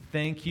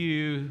Thank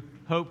you,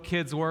 Hope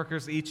Kids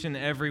workers, each and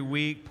every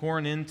week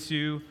pouring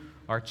into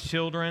our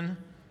children.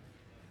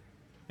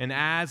 And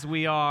as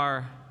we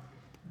are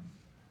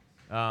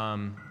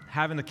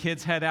having the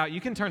kids head out,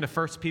 you can turn to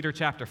 1 Peter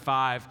chapter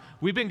 5.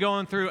 We've been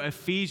going through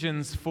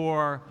Ephesians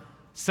for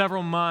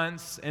several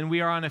months, and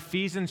we are on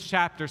Ephesians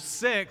chapter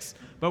 6,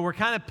 but we're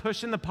kind of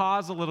pushing the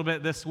pause a little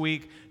bit this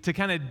week to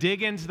kind of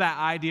dig into that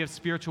idea of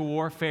spiritual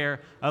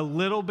warfare a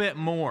little bit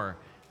more.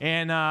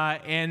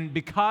 And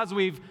because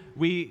we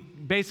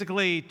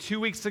basically 2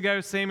 weeks ago,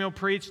 Samuel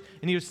preached,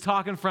 and he was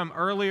talking from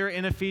earlier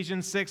in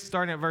Ephesians 6,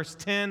 starting at verse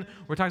 10.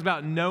 We're talking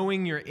about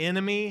knowing your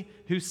enemy,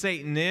 who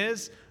Satan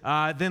is.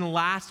 Then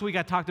last week,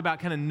 I talked about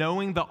kind of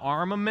knowing the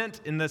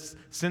armament in this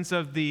sense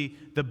of the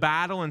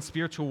battle and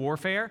spiritual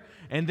warfare.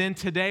 And then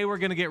today, we're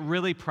going to get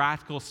really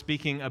practical,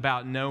 speaking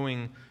about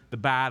knowing the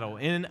battle.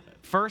 In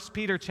 1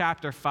 Peter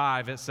chapter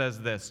 5, it says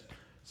this.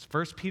 It's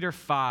 1 Peter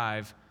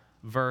 5,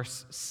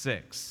 verse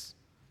 6.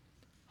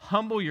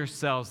 Humble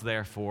yourselves,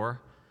 therefore,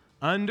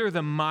 under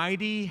the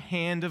mighty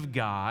hand of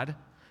God,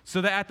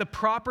 so that at the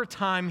proper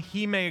time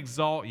he may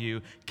exalt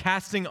you,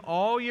 casting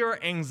all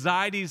your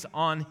anxieties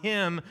on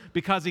him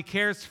because he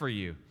cares for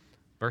you.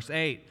 Verse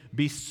 8,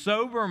 be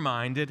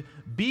sober-minded,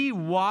 be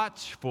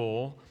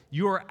watchful.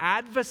 Your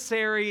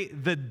adversary,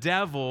 the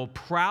devil,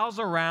 prowls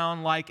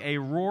around like a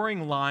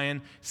roaring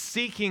lion,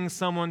 seeking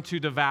someone to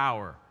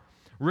devour.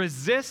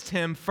 Resist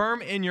him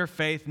firm in your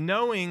faith,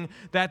 knowing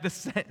that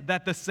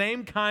the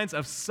same kinds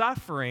of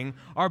suffering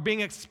are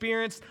being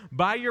experienced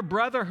by your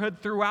brotherhood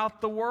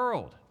throughout the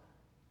world.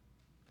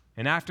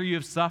 And after you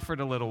have suffered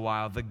a little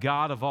while, the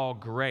God of all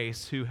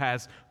grace, who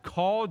has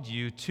called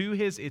you to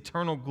his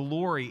eternal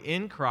glory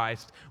in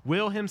Christ,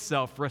 will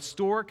himself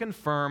restore,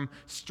 confirm,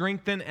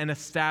 strengthen, and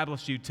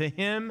establish you. To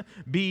him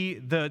be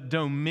the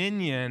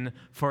dominion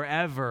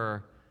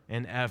forever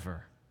and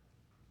ever.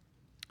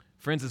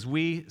 Friends, as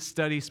we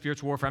study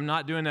spiritual warfare, I'm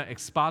not doing an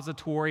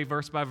expository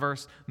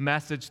verse-by-verse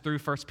message through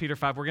 1 Peter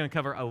 5. We're going to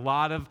cover a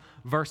lot of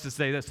verses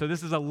today. So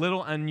this is a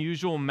little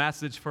unusual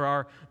message for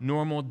our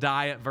normal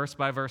diet,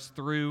 verse-by-verse,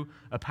 through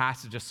a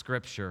passage of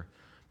Scripture.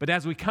 But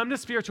as we come to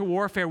spiritual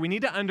warfare, we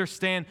need to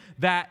understand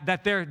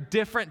that there are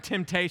different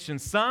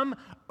temptations. Some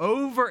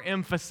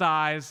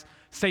overemphasize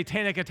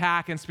satanic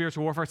attack and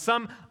spiritual warfare.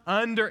 Some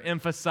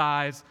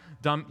underemphasize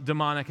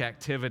demonic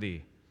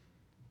activity.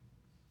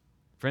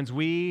 Friends,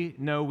 we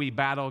know we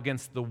battle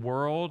against the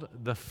world,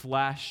 the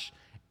flesh,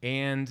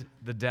 and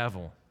the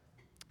devil.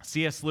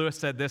 C.S. Lewis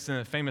said this in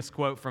a famous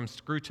quote from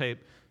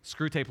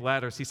Screwtape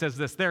Letters. He says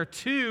this, there are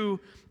two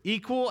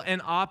equal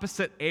and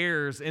opposite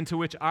errors into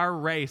which our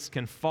race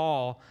can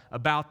fall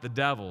about the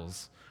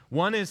devils.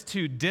 One is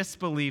to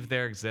disbelieve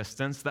their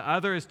existence. The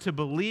other is to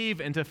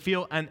believe and to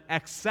feel an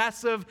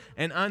excessive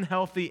and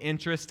unhealthy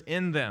interest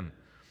in them.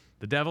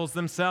 The devils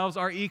themselves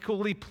are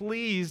equally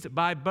pleased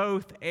by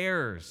both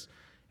errors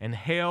and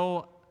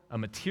hail a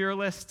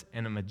materialist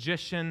and a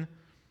magician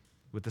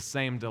with the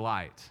same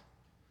delight.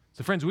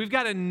 So friends, we've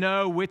got to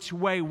know which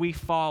way we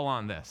fall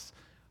on this.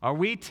 Are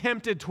we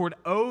tempted toward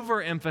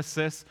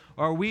overemphasis,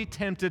 or are we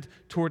tempted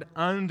toward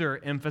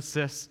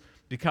underemphasis?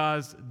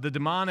 Because the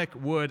demonic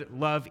would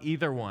love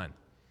either one.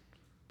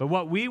 But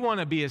what we want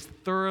to be is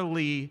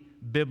thoroughly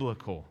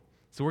biblical.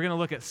 So we're going to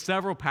look at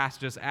several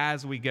passages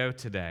as we go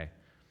today.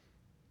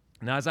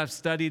 Now, as I've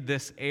studied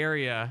this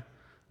area,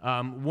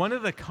 one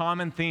of the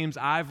common themes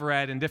I've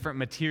read in different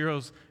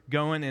materials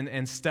going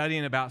and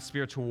studying about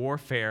spiritual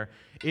warfare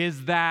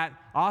is that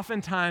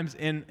oftentimes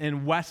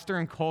in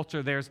Western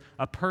culture, there's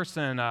a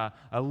person, a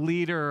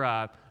leader,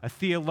 a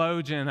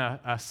theologian,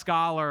 a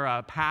scholar,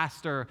 a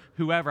pastor,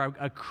 whoever,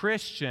 a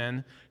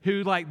Christian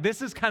who, like,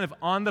 this is kind of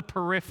on the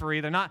periphery.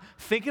 They're not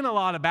thinking a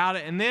lot about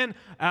it. And then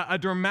a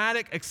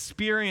dramatic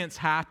experience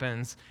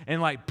happens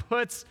and, like,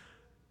 puts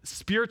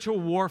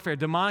spiritual warfare,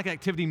 demonic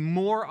activity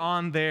more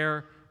on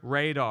their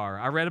radar.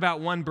 I read about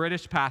one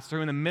British pastor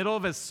who in the middle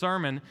of his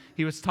sermon,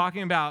 he was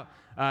talking about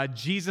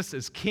Jesus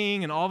as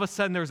king, and all of a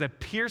sudden there was a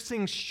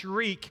piercing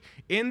shriek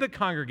in the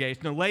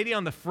congregation. A lady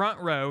on the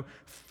front row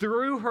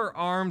threw her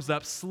arms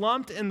up,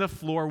 slumped in the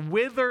floor,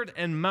 withered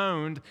and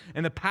moaned,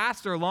 and the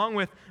pastor, along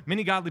with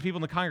many godly people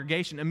in the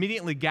congregation,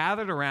 immediately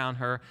gathered around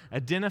her,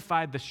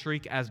 identified the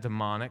shriek as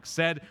demonic,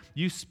 said,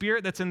 "You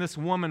spirit that's in this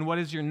woman, what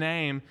is your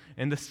name?"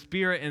 And the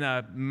spirit in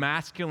a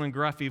masculine,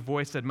 gruffy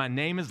voice said, "My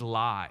name is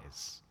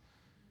Lies."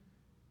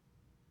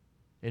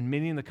 And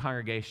many in the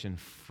congregation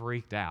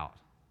freaked out.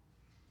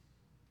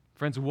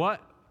 Friends,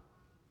 what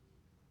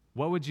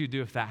would you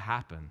do if that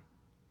happened?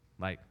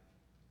 Like,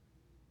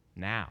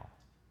 now?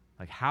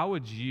 Like, how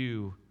would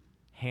you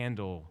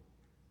handle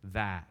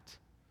that?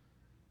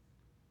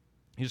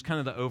 Here's kind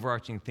of the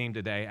overarching theme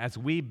today. As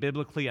we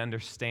biblically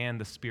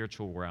understand the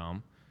spiritual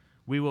realm,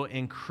 we will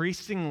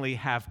increasingly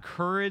have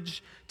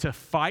courage to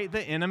fight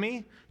the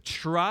enemy,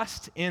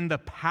 trust in the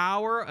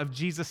power of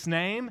Jesus'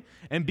 name,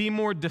 and be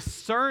more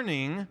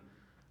discerning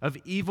of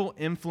evil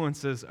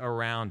influences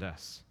around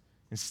us.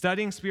 In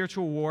studying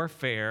spiritual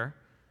warfare,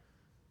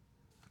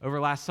 over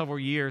the last several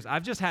years,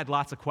 I've just had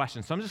lots of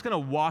questions. So I'm just going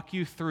to walk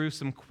you through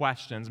some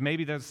questions.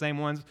 Maybe they're the same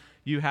ones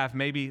you have.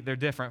 Maybe they're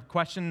different.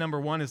 Question number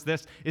one is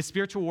this: is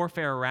spiritual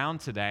warfare around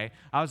today?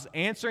 I was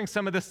answering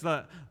some of this.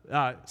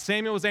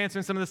 Samuel was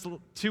answering some of this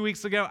 2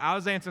 weeks ago. I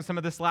was answering some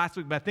of this last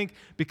week. But I think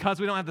because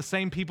we don't have the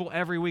same people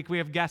every week, we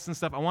have guests and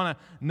stuff, I want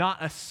to not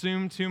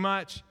assume too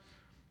much.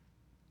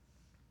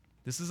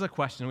 This is a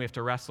question we have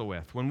to wrestle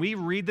with. When we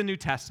read the New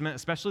Testament,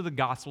 especially the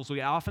Gospels,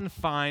 we often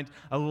find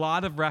a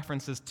lot of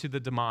references to the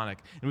demonic.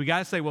 And we got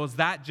to say, well, is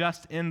that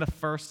just in the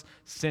first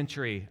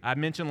century? I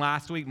mentioned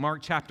last week,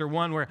 Mark chapter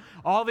 1, where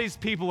all these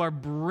people are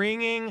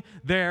bringing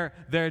their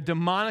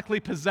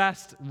demonically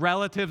possessed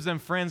relatives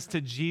and friends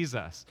to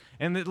Jesus.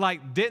 And it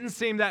didn't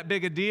seem that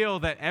big a deal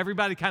that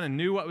everybody kind of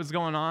knew what was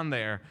going on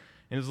there.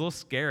 And it was a little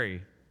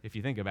scary. If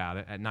you think about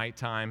it, at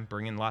nighttime,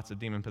 bringing lots of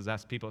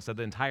demon-possessed people, it said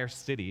the entire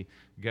city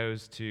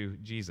goes to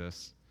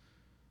Jesus.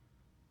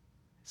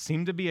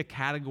 Seemed to be a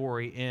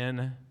category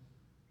in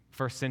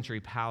first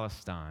century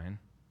Palestine.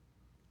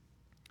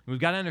 We've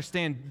got to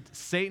understand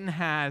Satan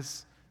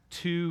has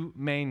two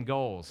main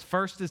goals.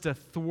 First is to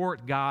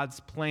thwart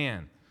God's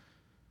plan,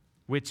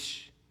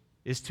 which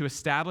is to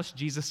establish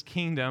Jesus'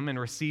 kingdom and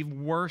receive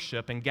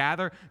worship and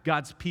gather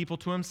God's people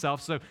to himself.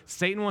 So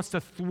Satan wants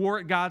to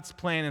thwart God's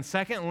plan. And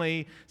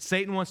secondly,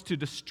 Satan wants to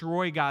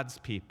destroy God's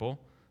people,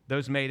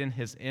 those made in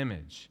his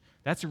image.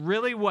 That's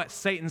really what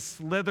Satan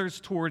slithers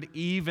toward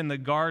Eve in the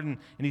garden,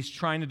 and he's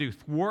trying to do: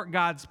 thwart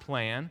God's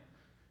plan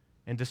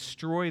and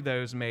destroy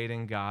those made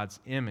in God's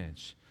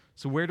image.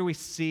 So where do we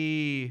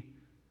see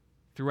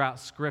throughout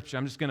Scripture?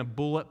 I'm just going to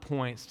bullet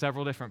point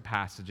several different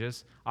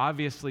passages.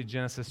 Obviously,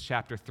 Genesis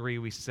chapter 3,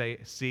 we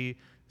see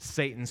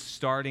Satan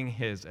starting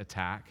his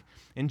attack.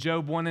 In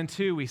Job 1 and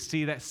 2, we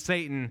see that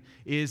Satan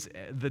is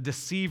the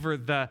deceiver,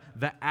 the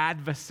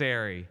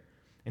adversary,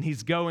 and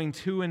he's going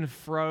to and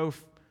fro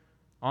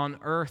on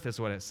earth, is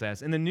what it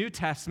says. In the New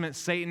Testament,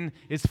 Satan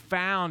is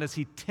found as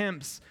he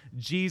tempts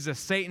Jesus.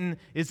 Satan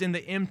is in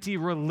the empty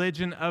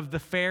religion of the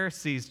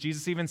Pharisees.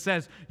 Jesus even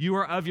says, "You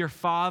are of your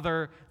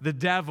father, the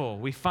devil."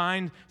 We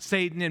find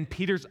Satan in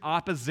Peter's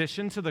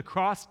opposition to the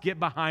cross. "Get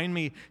behind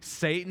me,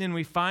 Satan." And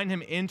we find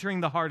him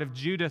entering the heart of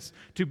Judas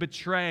to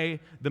betray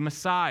the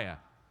Messiah.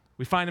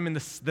 We find him in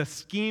the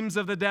schemes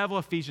of the devil.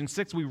 Ephesians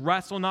 6, we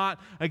wrestle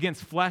not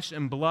against flesh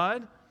and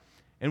blood.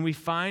 And we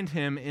find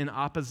him in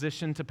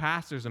opposition to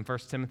pastors in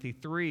 1 Timothy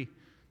 3.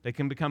 They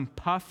can become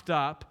puffed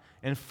up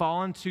and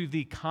fall into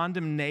the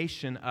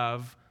condemnation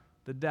of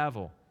the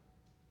devil.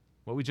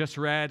 What we just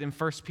read in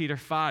 1 Peter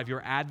 5,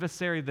 your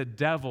adversary, the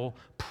devil,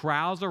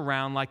 prowls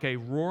around like a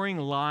roaring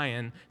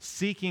lion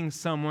seeking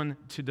someone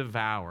to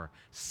devour.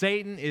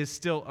 Satan is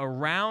still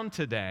around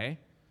today,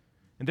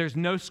 and there's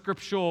no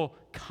scriptural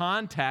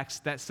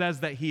context that says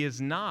that he is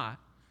not.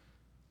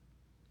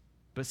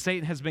 But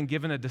Satan has been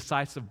given a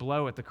decisive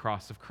blow at the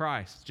cross of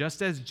Christ.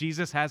 Just as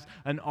Jesus has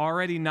an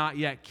already not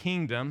yet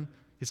kingdom,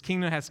 his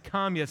kingdom has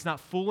come, yet it's not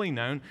fully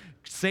known,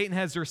 Satan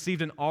has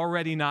received an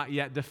already not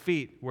yet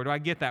defeat. Where do I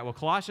get that? Well,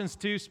 Colossians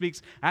 2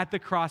 speaks, at the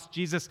cross,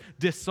 Jesus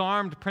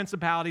disarmed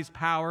principalities,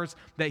 powers,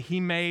 that he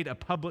made a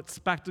public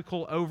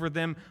spectacle over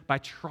them by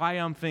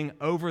triumphing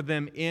over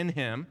them in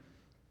him.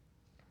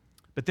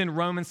 But then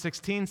Romans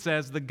 16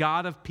 says, the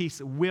God of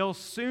peace will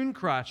soon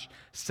crush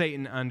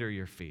Satan under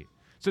your feet.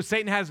 So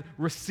Satan has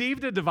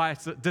received a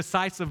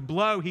decisive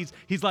blow.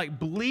 He's like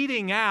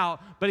bleeding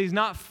out, but he's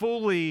not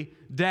fully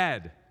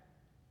dead.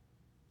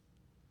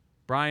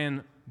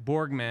 Brian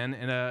Borgman,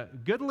 in a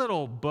good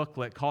little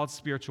booklet called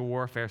Spiritual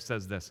Warfare,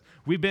 says this: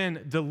 we've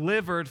been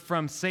delivered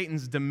from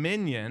Satan's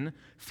dominion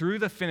through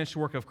the finished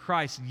work of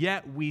Christ,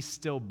 yet we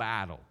still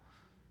battle.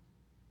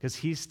 Because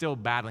he's still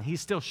battling.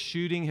 He's still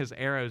shooting his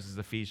arrows, as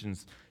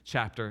Ephesians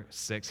chapter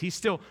 6. He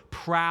still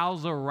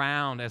prowls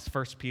around, as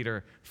 1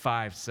 Peter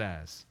 5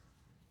 says.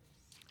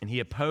 And he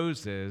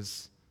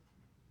opposes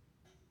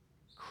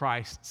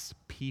Christ's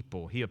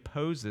people. He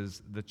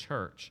opposes the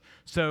church.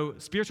 So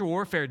spiritual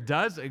warfare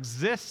does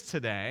exist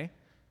today,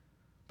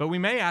 but we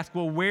may ask,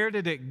 well, where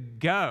did it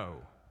go?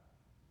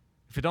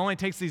 If it only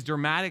takes these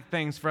dramatic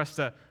things for us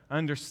to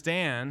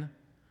understand,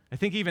 I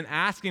think even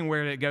asking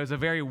where did it go is a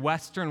very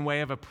Western way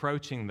of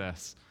approaching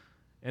this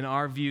in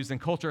our views and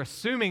culture,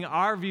 assuming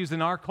our views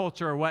and our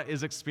culture are what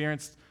is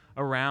experienced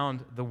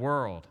around the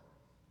world.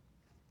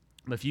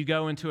 If you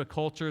go into a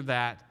culture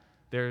that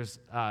there's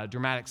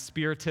dramatic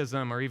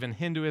spiritism or even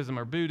Hinduism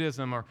or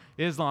Buddhism or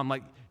Islam,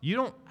 you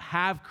don't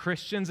have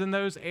Christians in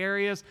those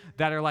areas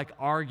that are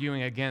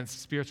arguing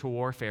against spiritual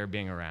warfare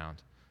being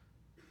around.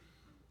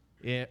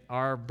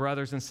 Our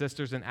brothers and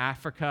sisters in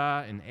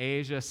Africa, in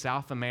Asia,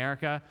 South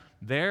America,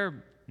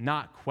 they're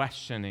not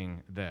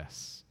questioning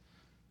this.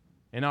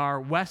 In our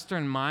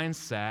Western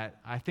mindset,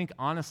 I think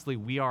honestly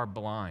we are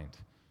blind.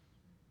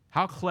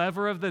 How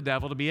clever of the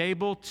devil to be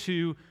able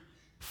to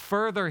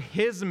further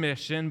his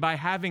mission by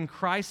having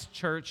Christ's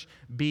church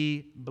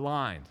be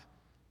blind.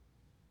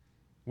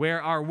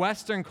 Where our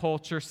Western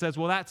culture says,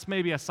 well, that's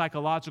maybe a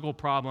psychological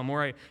problem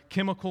or a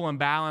chemical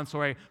imbalance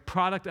or a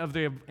product of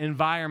the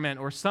environment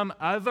or some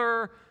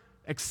other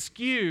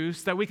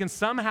excuse that we can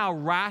somehow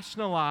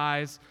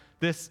rationalize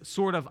this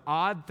sort of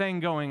odd thing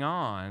going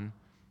on,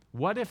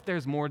 what if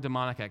there's more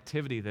demonic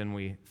activity than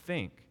we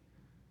think?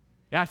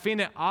 Yeah,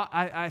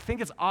 I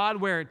think it's odd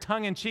where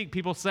tongue-in-cheek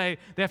people say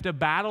they have to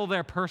battle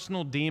their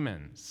personal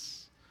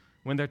demons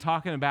when they're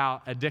talking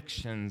about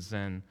addictions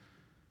and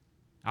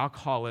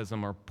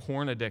alcoholism or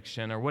porn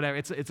addiction or whatever.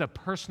 It's a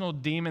personal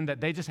demon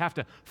that they just have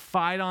to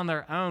fight on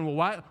their own.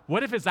 Well,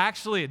 what if it's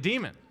actually a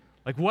demon?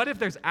 Like, what if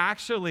there's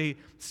actually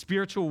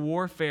spiritual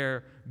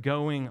warfare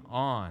going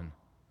on?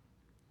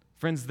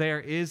 Friends, there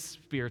is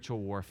spiritual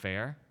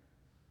warfare.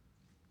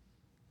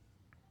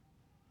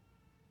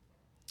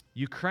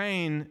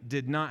 Ukraine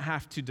did not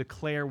have to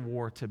declare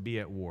war to be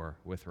at war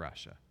with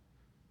Russia.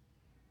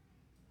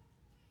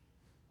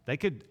 They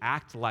could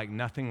act like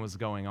nothing was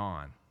going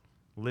on,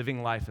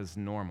 living life as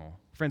normal.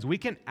 Friends, we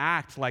can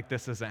act like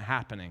this isn't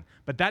happening,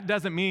 but that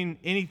doesn't mean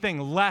anything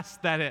less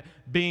that it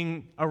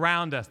being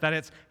around us, that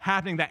it's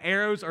happening, that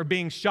arrows are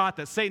being shot,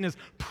 that Satan is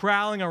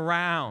prowling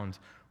around,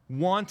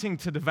 wanting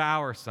to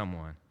devour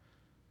someone.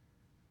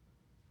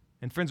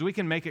 And friends, we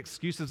can make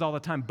excuses all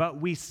the time,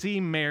 but we see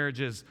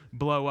marriages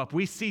blow up.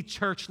 We see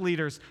church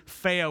leaders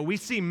fail. We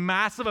see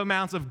massive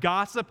amounts of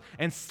gossip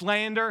and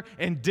slander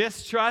and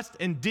distrust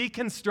and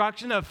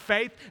deconstruction of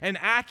faith and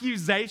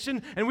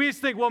accusation. And we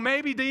just think, well,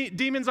 maybe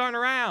demons aren't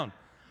around.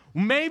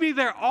 Maybe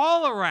they're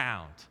all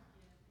around.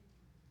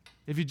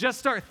 If you just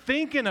start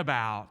thinking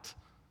about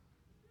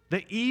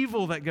the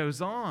evil that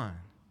goes on.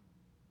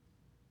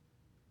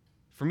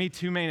 For me,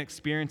 two main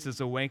experiences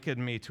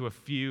awakened me to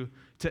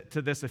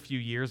this a few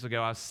years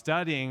ago. I was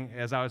studying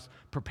as I was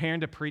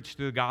preparing to preach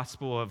through the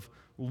Gospel of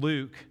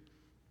Luke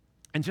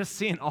and just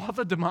seeing all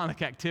the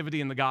demonic activity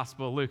in the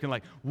Gospel of Luke and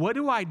like, what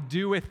do I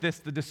do with this,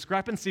 the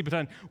discrepancy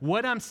between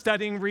what I'm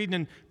studying, reading,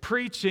 and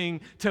preaching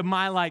to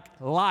my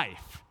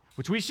life,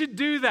 which we should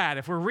do that.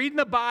 If we're reading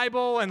the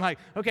Bible and like,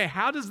 okay,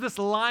 how does this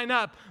line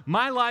up?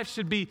 My life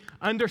should be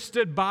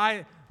understood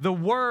by the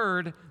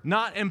Word,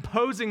 not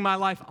imposing my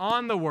life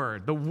on the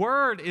Word. The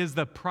Word is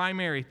the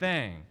primary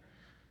thing.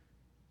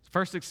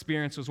 First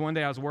experience was one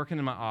day I was working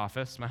in my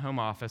office, my home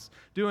office,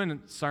 doing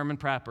sermon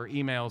prep or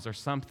emails or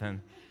something,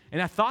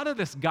 and I thought of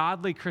this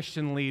godly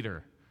Christian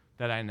leader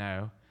that I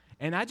know,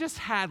 and I just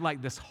had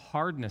like this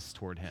hardness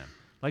toward him,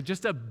 like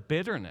just a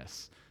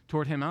bitterness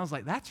toward him. I was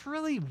like, that's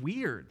really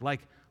weird.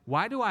 Like,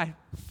 why do I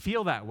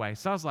feel that way?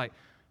 So I was like,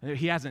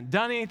 he hasn't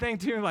done anything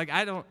to me. Like,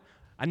 I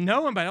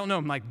know him, but I don't know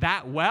him like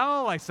that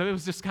well. Like, so it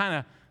was just kind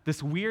of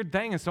this weird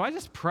thing. And so I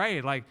just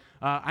prayed, like,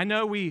 I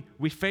know we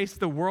face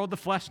the world, the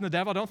flesh, and the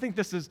devil. I don't think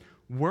this is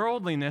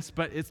worldliness,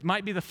 but it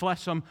might be the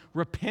flesh. So I'm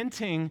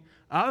repenting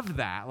of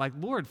that. Like,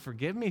 Lord,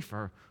 forgive me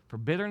for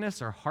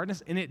bitterness or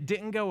hardness. And it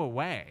didn't go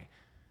away.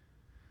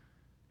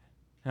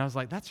 And I was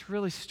like, that's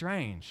really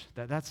strange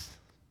that that's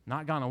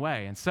not gone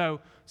away. And so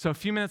a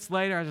few minutes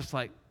later, I was just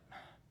like,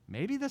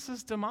 maybe this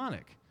is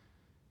demonic.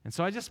 And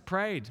so I just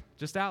prayed,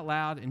 just out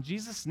loud, in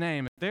Jesus'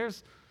 name, if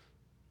there's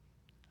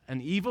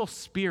an evil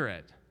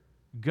spirit,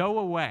 go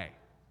away.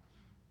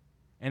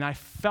 And I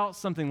felt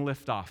something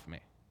lift off me.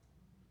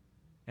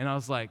 And I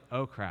was like,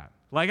 oh crap.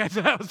 Like I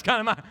said, that was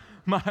kind of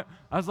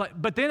I was like,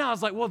 but then I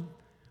was like, well,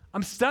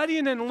 I'm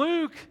studying in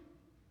Luke.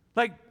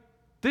 Like,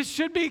 this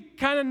should be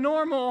kind of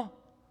normal.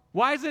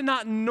 Why is it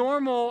not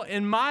normal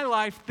in my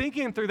life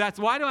thinking through that?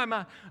 So why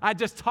am I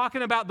just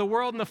talking about the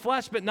world and the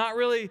flesh, but not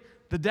really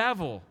the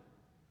devil?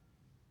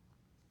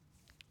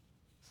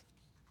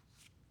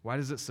 Why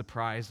does it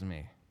surprise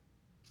me?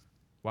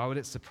 Why would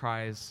it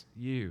surprise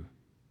you?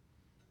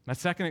 My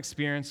second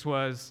experience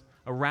was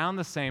around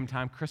the same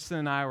time. Kristen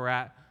and I were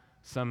at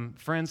some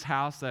friend's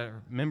house that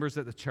are members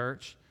at the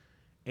church,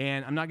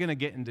 and I'm not going to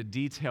get into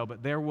detail,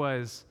 but there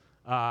was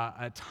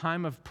a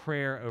time of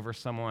prayer over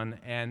someone,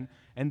 and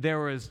there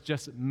was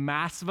just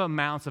massive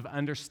amounts of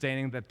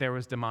understanding that there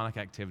was demonic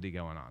activity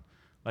going on.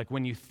 Like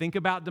when you think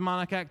about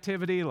demonic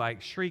activity,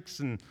 like shrieks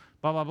and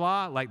blah, blah,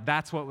 blah, like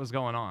that's what was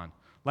going on.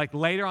 Like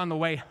later on the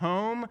way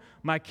home,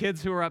 my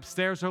kids who were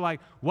upstairs were like,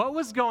 what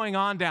was going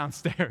on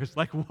downstairs?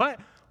 Like what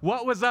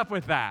was up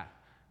with that?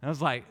 And I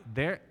was like,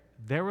 there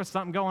was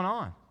something going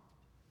on.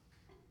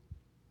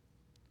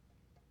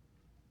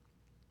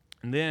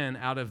 And then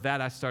out of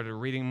that, I started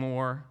reading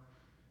more,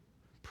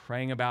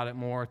 praying about it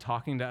more,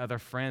 talking to other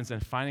friends,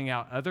 and finding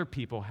out other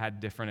people had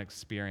different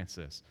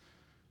experiences.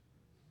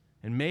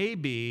 And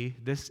maybe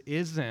this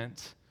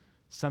isn't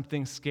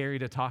something scary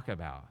to talk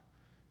about.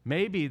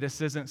 Maybe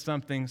this isn't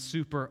something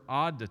super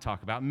odd to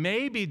talk about.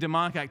 Maybe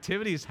demonic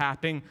activity is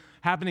happening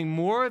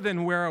more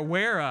than we're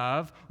aware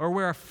of, or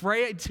we're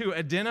afraid to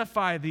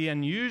identify the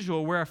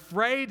unusual. We're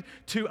afraid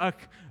to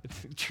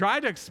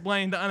try to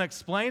explain the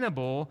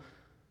unexplainable.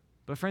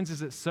 But friends,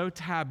 is it so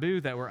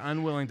taboo that we're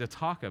unwilling to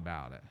talk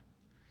about it?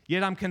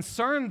 Yet I'm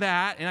concerned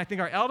that, and I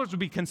think our elders would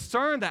be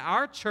concerned that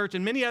our church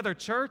and many other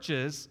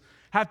churches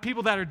have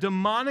people that are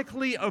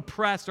demonically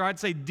oppressed, or I'd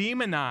say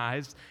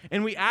demonized,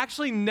 and we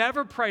actually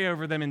never pray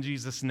over them in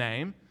Jesus'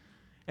 name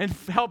and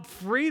help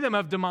free them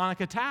of demonic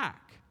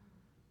attack.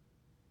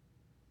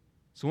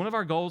 So one of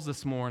our goals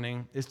this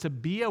morning is to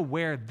be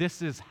aware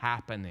this is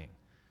happening.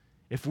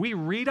 If we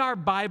read our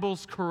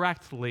Bibles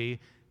correctly,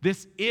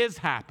 this is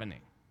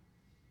happening.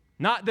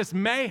 Not this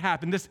may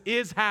happen, this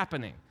is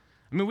happening.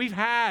 I mean,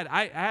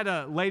 I had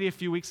a lady a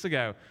few weeks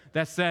ago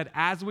that said,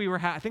 as we were,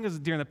 I think it was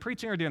during the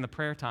preaching or during the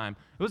prayer time.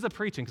 It was the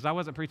preaching, because I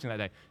wasn't preaching that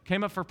day.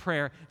 Came up for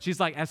prayer. She's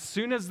like, as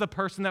soon as the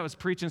person that was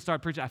preaching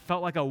started preaching, I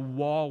felt like a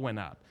wall went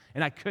up,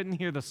 and I couldn't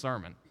hear the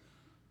sermon.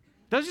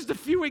 That was just a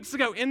few weeks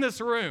ago in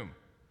this room.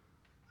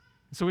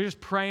 So we're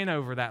just praying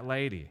over that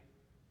lady.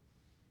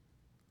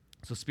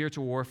 So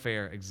spiritual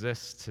warfare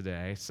exists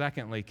today.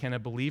 Secondly, can a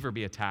believer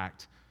be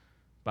attacked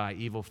by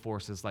evil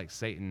forces like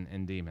Satan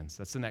and demons?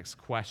 That's the next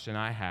question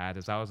I had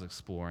as I was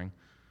exploring.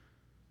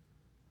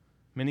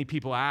 Many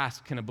people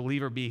ask, can a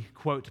believer be,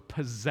 quote,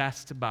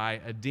 possessed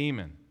by a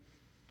demon?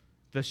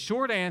 The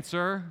short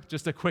answer,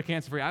 just a quick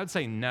answer for you, I would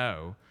say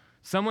no.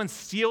 Someone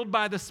sealed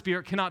by the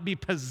Spirit cannot be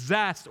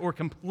possessed or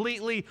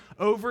completely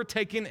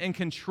overtaken and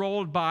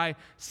controlled by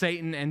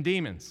Satan and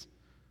demons.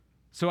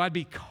 So I'd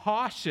be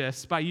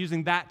cautious by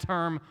using that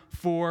term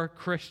for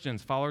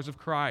Christians, followers of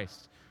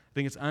Christ. I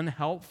think it's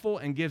unhelpful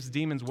and gives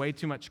demons way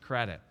too much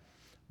credit.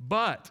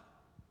 But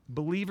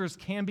believers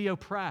can be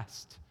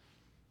oppressed,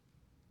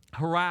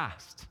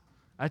 harassed,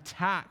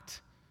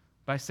 attacked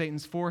by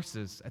Satan's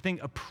forces. I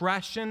think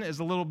oppression is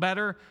a little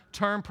better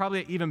term.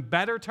 Probably an even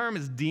better term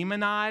is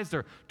demonized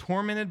or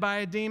tormented by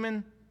a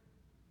demon.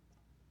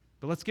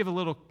 But let's give a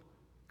little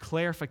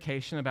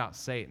clarification about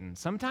Satan.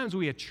 Sometimes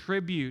we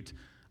attribute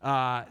who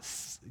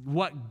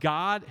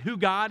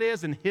God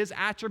is and his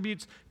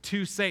attributes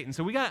to Satan.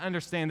 So we got to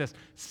understand this.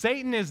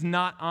 Satan is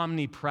not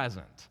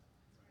omnipresent.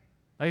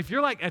 Like if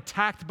you're like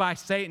attacked by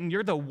Satan,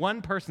 you're the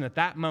one person at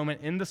that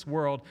moment in this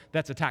world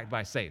that's attacked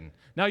by Satan.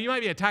 Now you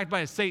might be attacked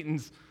by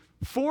Satan's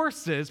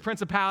forces,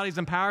 principalities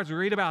and powers. We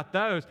read about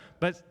those,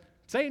 but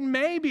Satan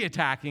may be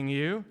attacking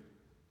you,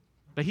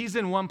 but he's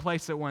in one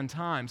place at one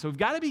time. So we've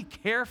got to be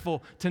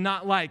careful to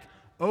not like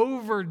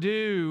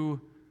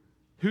overdo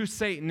who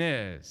Satan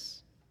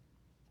is.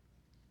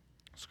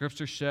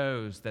 Scripture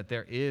shows that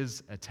there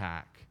is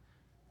attack,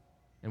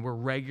 and we're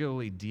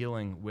regularly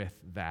dealing with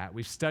that.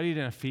 We've studied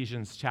in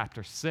Ephesians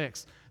chapter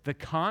 6. The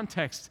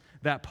context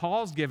that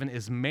Paul's given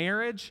is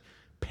marriage,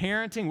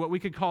 parenting, what we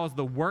could call as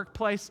the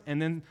workplace, and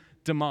then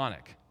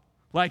demonic.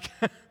 Like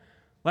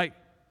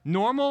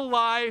normal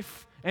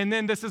life, and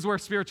then this is where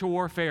spiritual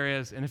warfare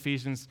is in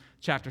Ephesians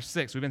chapter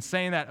 6. We've been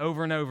saying that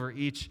over and over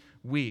each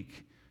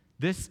week.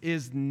 This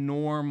is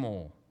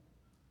normal.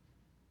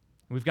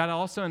 We've got to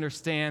also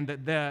understand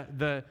that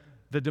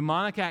the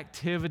demonic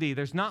activity,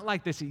 there's not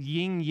like this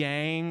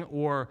yin-yang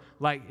or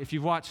like if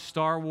you've watched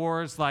Star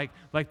Wars, like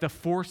the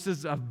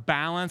forces of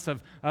balance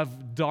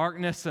of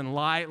darkness and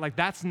light. Like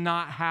that's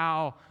not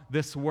how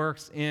this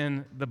works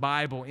in the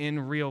Bible, in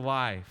real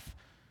life.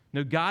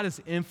 No, God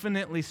is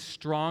infinitely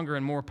stronger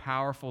and more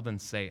powerful than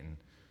Satan.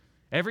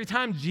 Every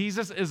time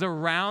Jesus is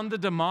around the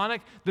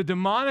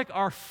demonic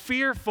are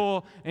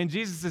fearful and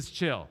Jesus is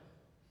chill.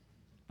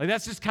 Like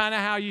that's just kind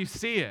of how you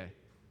see it.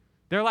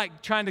 They're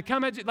like trying to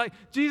come at you, like,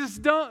 Jesus,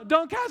 don't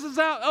cast us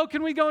out. Oh,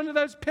 can we go into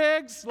those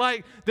pigs?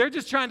 Like, they're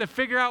just trying to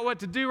figure out what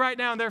to do right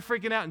now, and they're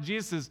freaking out, and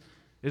Jesus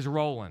is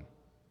rolling.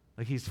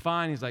 Like, he's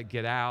fine. He's like,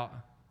 get out.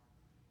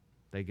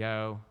 They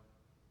go.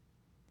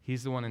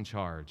 He's the one in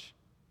charge.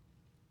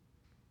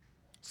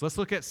 So let's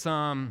look at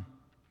some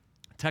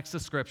text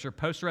of Scripture,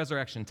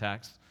 post-resurrection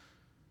text,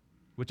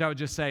 which I would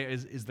just say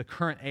is the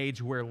current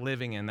age we're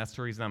living in. That's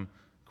the reason I'm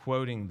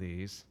quoting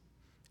these.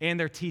 And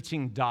they're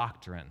teaching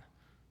doctrine.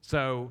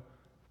 So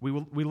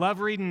we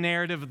love reading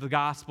narrative of the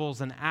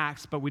Gospels and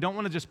Acts, but we don't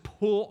want to just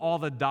pull all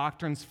the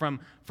doctrines from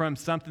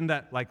something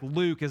that, like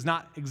Luke, is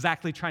not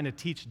exactly trying to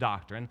teach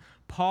doctrine.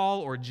 Paul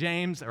or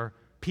James or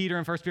Peter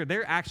in 1 Peter,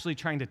 they're actually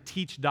trying to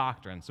teach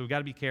doctrine. So we've got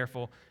to be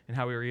careful in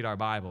how we read our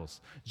Bibles.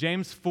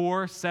 James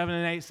 4, 7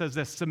 and 8 says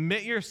this,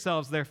 submit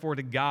yourselves, therefore,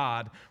 to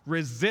God.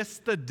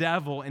 Resist the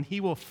devil, and he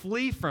will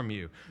flee from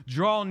you.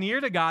 Draw near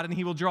to God, and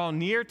he will draw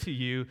near to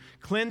you.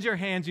 Cleanse your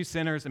hands, you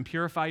sinners, and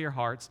purify your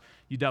hearts,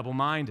 you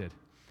double-minded.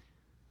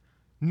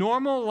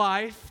 Normal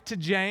life to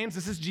James,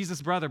 this is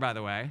Jesus' brother, by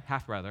the way,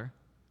 half-brother,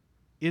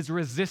 is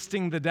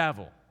resisting the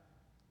devil,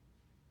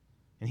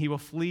 and he will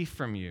flee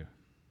from you.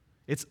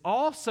 It's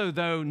also,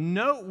 though,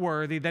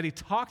 noteworthy that he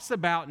talks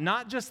about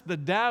not just the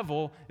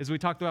devil, as we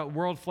talked about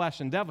world, flesh,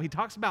 and devil, he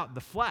talks about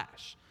the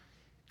flesh.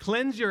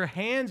 Cleanse your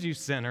hands, you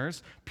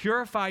sinners.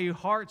 Purify your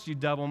hearts, you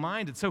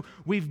double-minded. So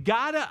we've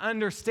got to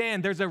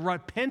understand there's a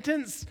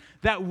repentance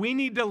that we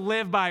need to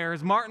live by. Or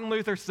as Martin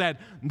Luther said,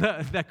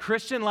 the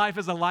Christian life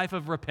is a life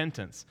of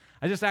repentance.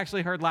 I just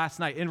actually heard last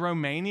night in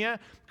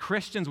Romania,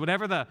 Christians,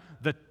 whatever I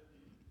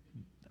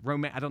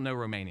don't know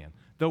Romanian.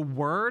 The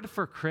word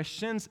for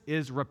Christians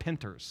is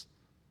repenters.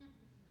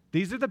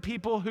 These are the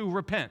people who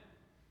repent.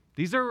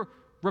 These are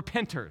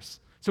repenters.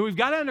 So we've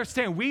got to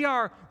understand we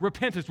are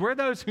repenters. We're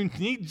those who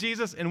need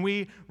Jesus and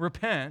we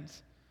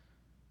repent,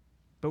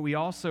 but we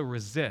also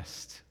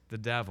resist the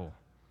devil.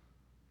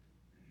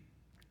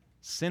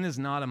 Sin is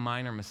not a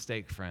minor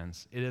mistake,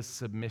 friends. It is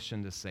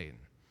submission to Satan.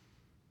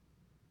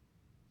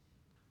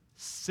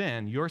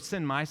 sin, your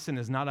sin, my sin,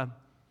 is not a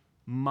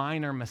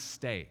minor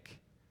mistake.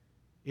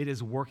 It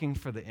is working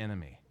for the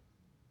enemy.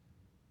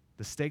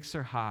 The stakes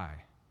are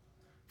high.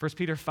 1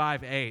 Peter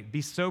 5:8,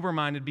 be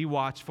sober-minded, be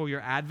watchful.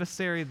 Your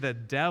adversary, the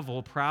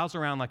devil, prowls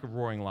around like a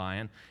roaring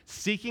lion,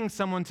 seeking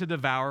someone to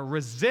devour.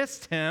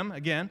 Resist him,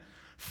 again,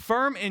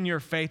 firm in your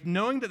faith,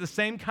 knowing that the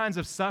same kinds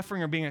of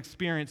suffering are being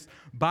experienced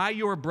by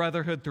your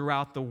brotherhood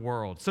throughout the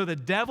world. So the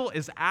devil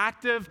is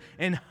active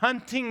in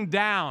hunting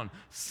down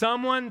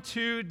someone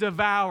to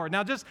devour.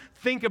 Now just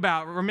think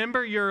about,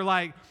 remember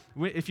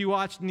if you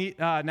watch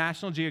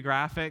National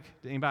Geographic,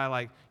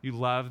 anybody you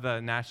love the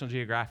National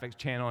Geographic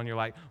channel and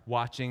you're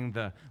watching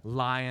the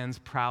lions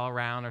prowl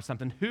around or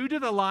something, who do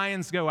the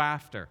lions go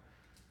after?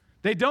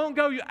 They don't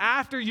go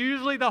after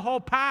usually the whole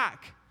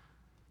pack.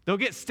 They'll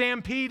get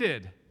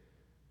stampeded.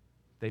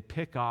 They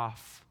pick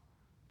off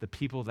the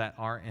people that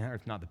aren't, or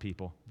not the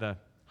people, the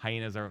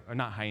hyenas or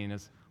not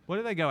hyenas. What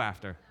do they go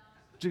after?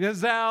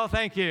 Gazelle,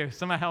 thank you.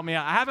 Somebody help me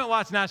out. I haven't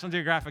watched National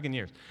Geographic in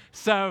years.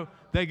 So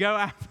they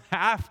go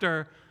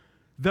after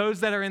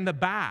those that are in the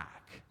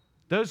back,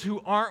 those who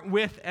aren't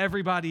with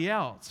everybody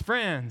else.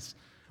 Friends,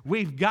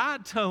 we've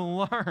got to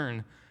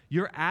learn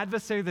your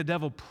adversary, the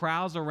devil,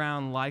 prowls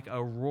around like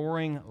a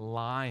roaring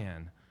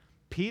lion.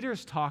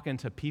 Peter's talking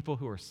to people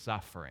who are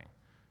suffering.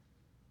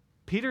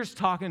 Peter's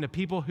talking to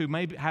people who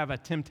may have a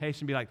temptation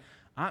to be like,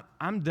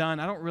 I'm done.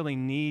 I don't really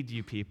need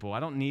you people. I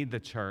don't need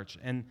the church.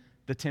 And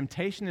the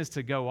temptation is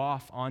to go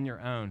off on your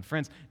own.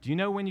 Friends, do you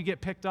know when you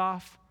get picked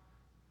off?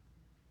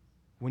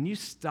 When you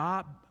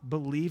stop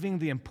believing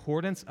the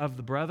importance of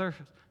the brothers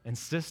and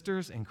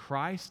sisters in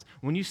Christ,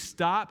 when you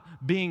stop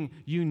being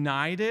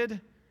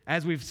united,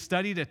 as we've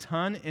studied a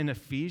ton in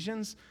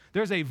Ephesians,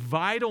 there's a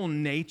vital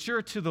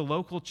nature to the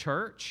local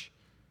church.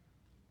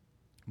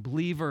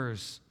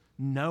 Believers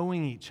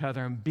knowing each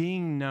other and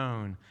being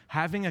known,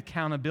 having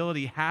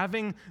accountability,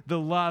 having the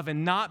love,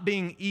 and not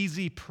being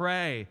easy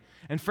prey.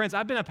 And friends,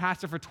 I've been a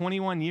pastor for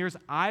 21 years.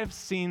 I've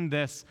seen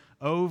this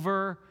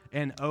over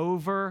and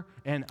over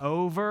and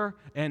over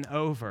and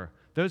over.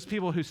 Those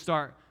people who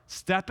start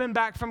stepping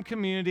back from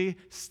community,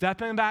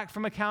 stepping back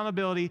from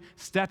accountability,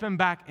 stepping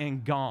back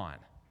and gone.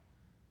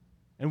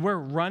 And we're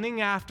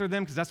running after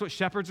them because that's what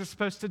shepherds are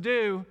supposed to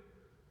do.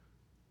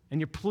 And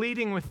you're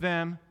pleading with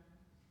them.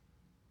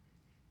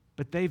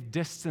 But they've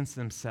distanced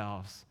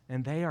themselves,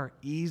 and they are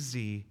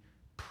easy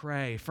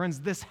prey. Friends,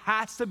 this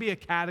has to be a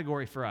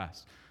category for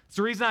us. It's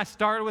the reason I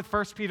started with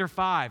 1 Peter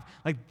 5.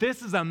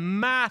 This is a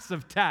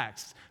massive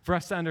text for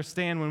us to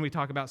understand when we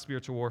talk about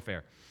spiritual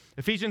warfare.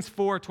 Ephesians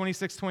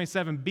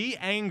 4:26-27, be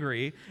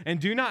angry and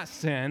do not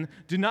sin.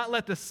 Do not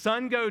let the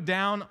sun go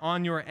down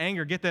on your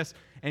anger. Get this,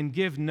 and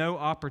give no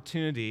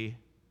opportunity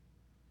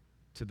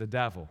to the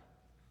devil.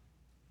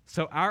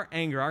 So our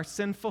anger, our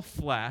sinful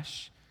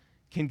flesh,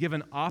 can give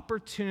an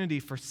opportunity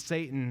for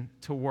Satan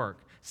to work.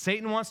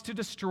 Satan wants to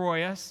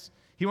destroy us.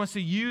 He wants to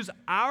use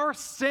our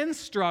sin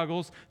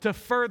struggles to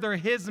further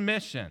his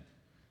mission.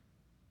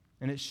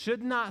 And it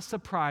should not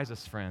surprise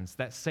us, friends,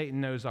 that Satan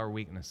knows our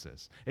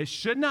weaknesses. It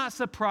should not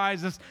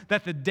surprise us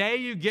that the day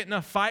you get in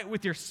a fight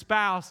with your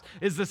spouse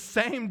is the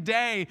same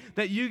day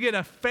that you get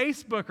a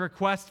Facebook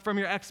request from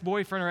your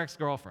ex-boyfriend or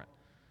ex-girlfriend.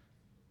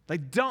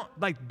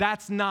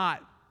 That's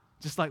not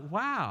just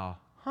wow,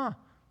 huh?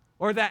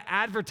 Or that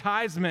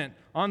advertisement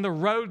on the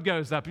road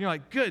goes up, and you're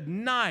like, good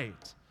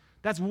night.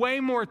 That's way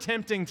more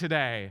tempting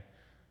today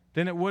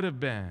than it would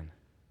have been.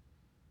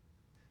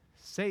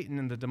 Satan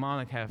and the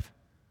demonic have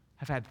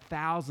had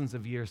thousands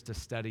of years to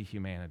study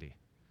humanity.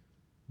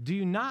 Do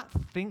you not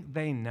think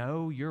they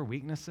know your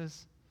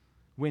weaknesses?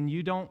 When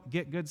you don't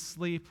get good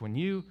sleep, when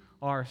you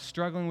are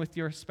struggling with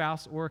your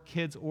spouse or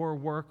kids or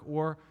work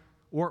or.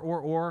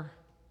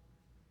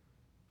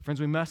 Friends,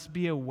 we must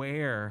be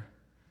aware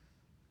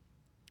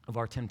of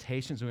our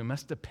temptations, and we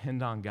must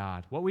depend on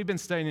God. What we've been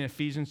studying in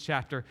Ephesians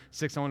chapter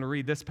 6, I want to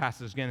read this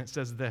passage again. It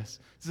says this.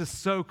 This is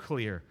so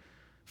clear.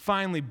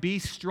 Finally, be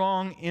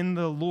strong in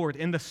the Lord,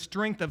 in the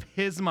strength of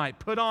his might.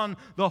 Put on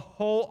the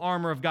whole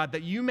armor of God,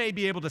 that you may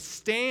be able to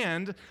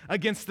stand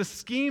against the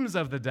schemes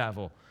of the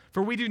devil.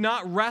 For we do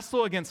not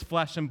wrestle against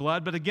flesh and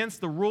blood, but against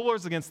the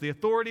rulers, against the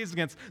authorities,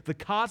 against the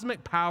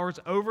cosmic powers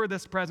over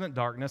this present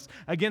darkness,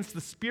 against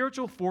the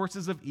spiritual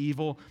forces of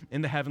evil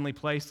in the heavenly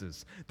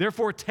places.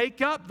 Therefore,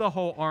 take up the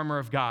whole armor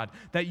of God,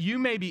 that you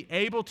may be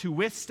able to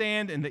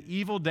withstand in the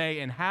evil day,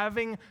 and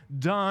having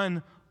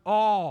done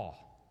all,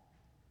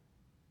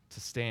 to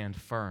stand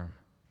firm.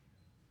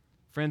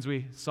 Friends,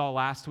 we saw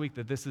last week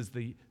that this is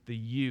the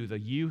you. The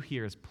you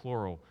here is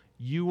plural.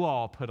 You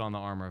all put on the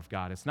armor of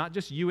God. It's not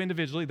just you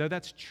individually, though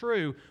that's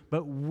true,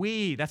 but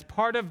we, that's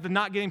part of the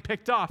not getting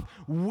picked off.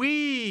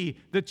 We,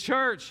 the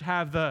church,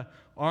 have the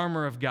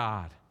armor of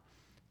God.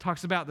 It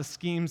talks about the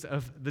schemes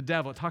of the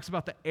devil. It talks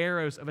about the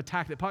arrows of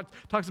attack. It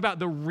talks about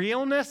the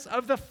realness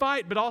of the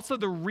fight, but also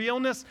the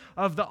realness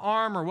of the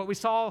armor. What we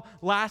saw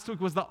last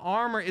week was the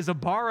armor is a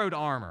borrowed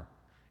armor.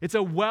 It's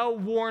a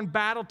well-worn,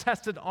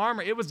 battle-tested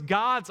armor. It was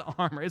God's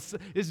armor. It's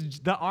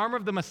the armor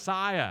of the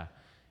Messiah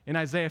in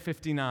Isaiah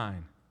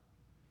 59.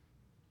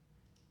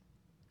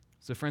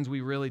 So friends,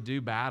 we really do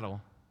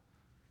battle,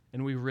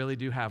 and we really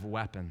do have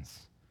weapons,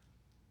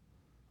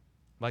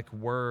 like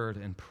word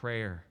and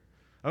prayer.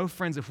 Oh,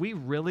 friends, if we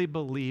really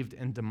believed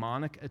in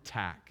demonic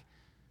attack,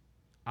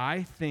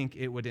 I think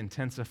it would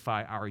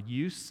intensify our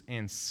use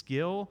and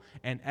skill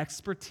and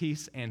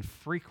expertise and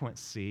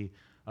frequency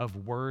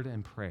of word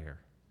and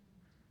prayer.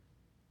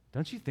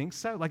 Don't you think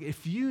so? Like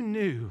if you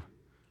knew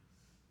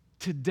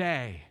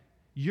today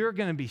you're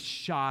going to be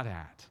shot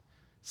at,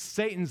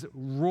 Satan's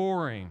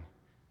roaring,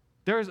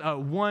 there's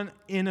one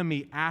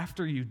enemy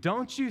after you,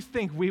 don't you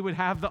think we would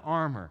have the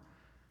armor?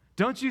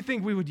 Don't you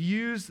think we would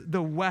use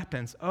the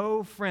weapons?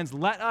 Oh, friends,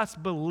 let us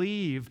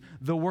believe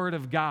the word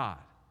of God.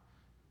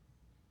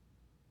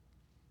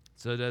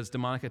 So does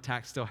demonic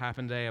attack still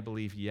happen today? I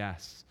believe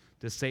yes.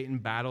 Does Satan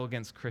battle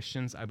against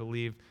Christians? I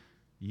believe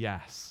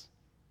yes.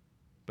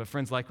 But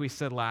friends, like we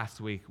said last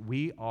week,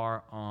 we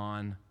are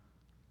on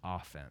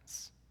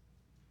offense.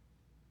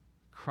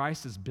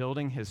 Christ is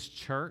building his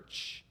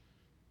church,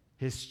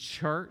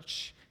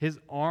 his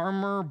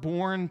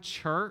armor-born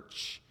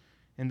church,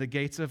 and the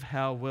gates of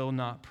hell will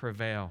not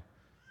prevail.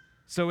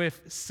 So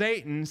if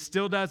Satan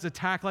still does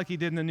attack like he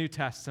did in the New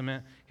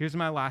Testament, here's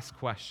my last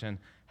question.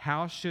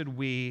 How should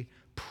we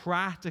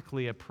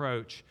practically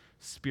approach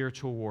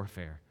spiritual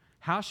warfare?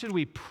 How should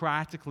we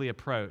practically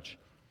approach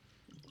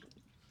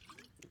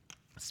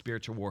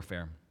spiritual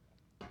warfare?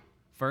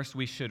 First,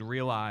 we should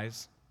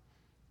realize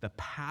the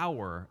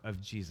power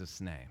of Jesus'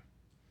 name.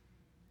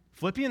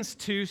 Philippians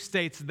 2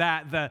 states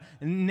that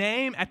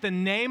at the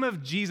name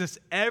of Jesus,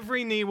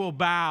 every knee will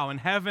bow in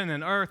heaven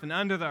and earth and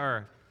under the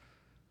earth.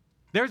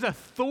 There's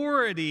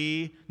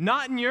authority,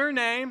 not in your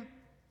name,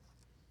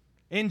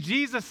 in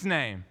Jesus'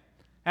 name.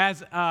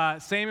 As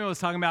Samuel was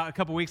talking about a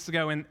couple weeks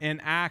ago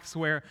in Acts,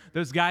 where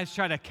those guys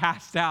try to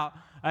cast out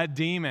a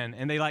demon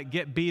and they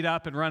get beat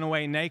up and run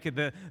away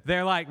naked.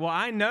 They're like, well,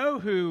 I know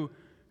who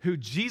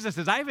Jesus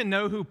is. I even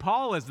know who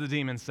Paul is, the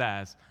demon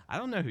says. I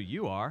don't know who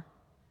you are.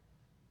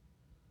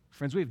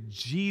 Friends, we have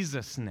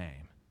Jesus'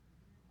 name.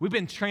 We've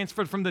been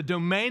transferred from the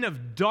domain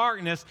of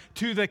darkness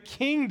to the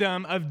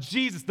kingdom of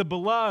Jesus, the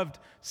beloved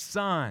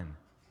Son.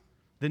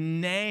 The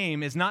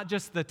name is not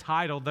just the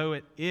title, though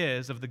it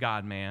is, of the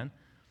God-man,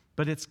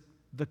 but it's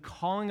the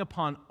calling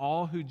upon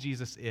all who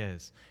Jesus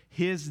is,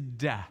 his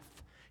death,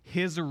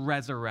 his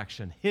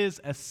resurrection, his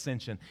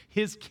ascension,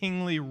 his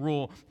kingly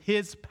rule,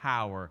 his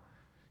power.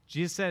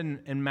 Jesus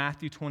said in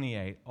Matthew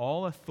 28,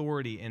 all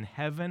authority in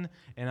heaven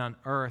and on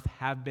earth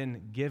have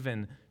been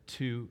given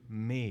to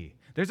me.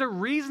 There's a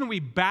reason we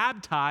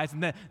baptize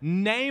in the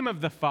name of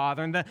the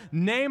Father, and the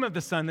name of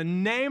the Son, the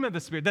name of the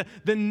Spirit,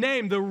 the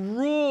name, the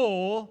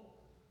rule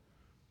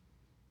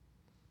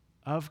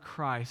of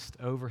Christ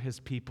over his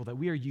people, that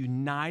we are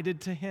united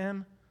to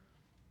him.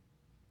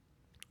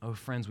 Oh,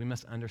 friends, we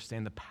must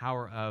understand the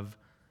power of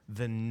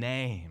the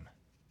name.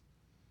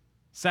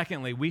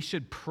 Secondly, we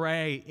should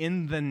pray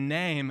in the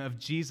name of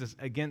Jesus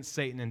against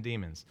Satan and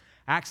demons.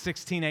 Acts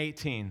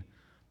 16:18.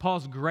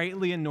 Paul's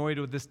greatly annoyed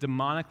with this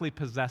demonically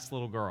possessed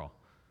little girl.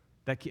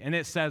 And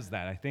it says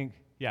that, I think,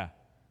 yeah.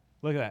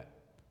 Look at that.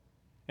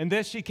 And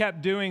this she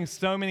kept doing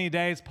so many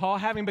days, Paul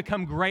having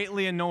become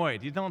greatly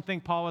annoyed. You don't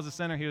think Paul was a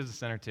sinner? He was a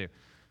sinner too.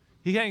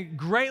 He getting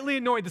greatly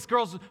annoyed. This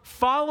girl's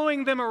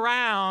following them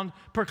around,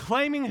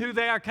 proclaiming who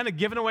they are, kind of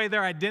giving away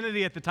their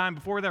identity at the time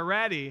before they're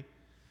ready.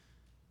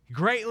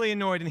 Greatly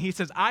annoyed, and he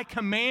says, I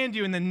command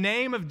you in the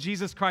name of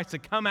Jesus Christ to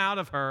come out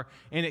of her,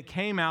 and it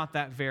came out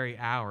that very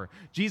hour.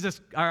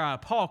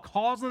 Paul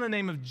calls on the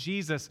name of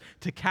Jesus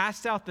to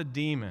cast out the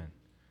demon.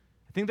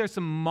 I think there's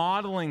some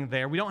modeling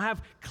there. We don't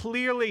have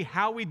clearly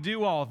how we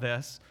do all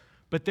this,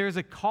 but there's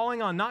a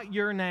calling on not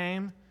your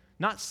name,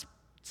 not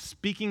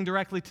speaking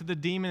directly to the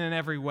demon in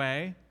every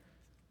way.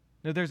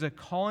 No, there's a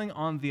calling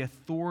on the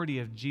authority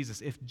of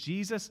Jesus. If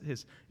Jesus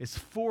is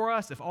for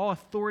us, if all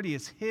authority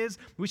is his,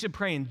 we should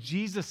pray in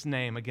Jesus'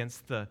 name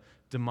against the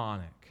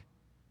demonic.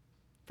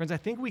 Friends, I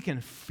think we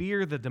can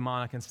fear the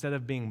demonic instead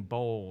of being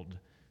bold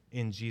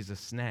in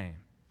Jesus' name.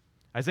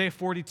 Isaiah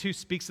 42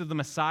 speaks of the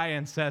Messiah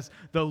and says,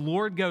 the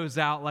Lord goes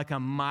out like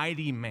a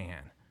mighty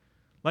man.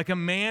 Like a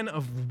man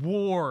of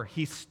war,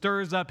 he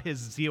stirs up his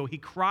zeal. He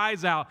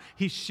cries out.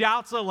 He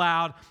shouts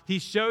aloud. He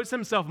shows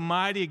himself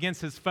mighty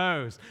against his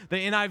foes. The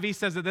NIV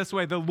says it this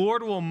way, the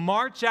Lord will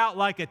march out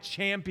like a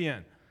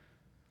champion.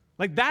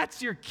 Like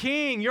that's your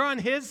king. You're on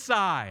his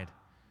side.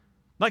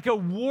 Like a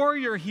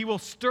warrior, he will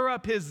stir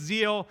up his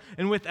zeal,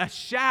 and with a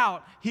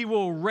shout, he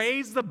will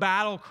raise the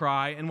battle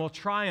cry and will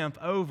triumph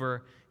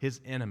over his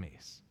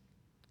enemies.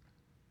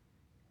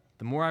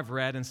 The more I've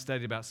read and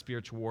studied about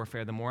spiritual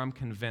warfare, the more I'm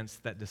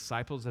convinced that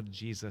disciples of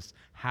Jesus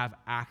have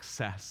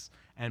access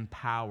and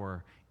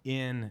power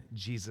in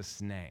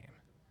Jesus' name.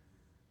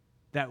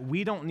 That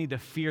we don't need to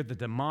fear the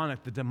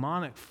demonic. The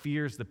demonic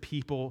fears the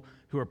people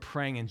who are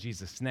praying in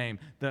Jesus' name.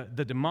 The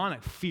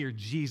demonic fear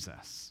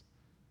Jesus.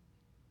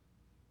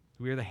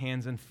 We are the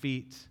hands and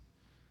feet.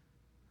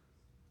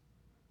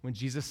 When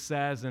Jesus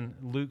says in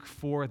Luke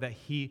 4 that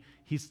he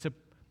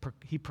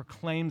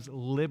proclaims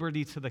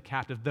liberty to the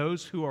captive,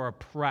 those who are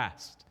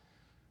oppressed.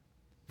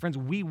 Friends,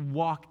 we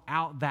walk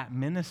out that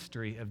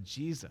ministry of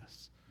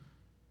Jesus.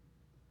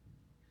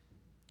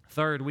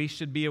 Third, we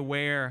should be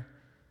aware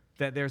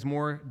that there's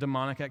more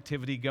demonic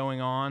activity going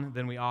on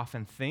than we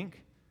often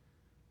think.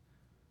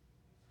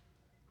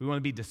 We want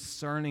to be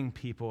discerning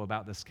people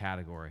about this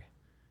category.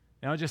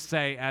 And I'll just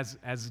say, as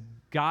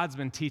God's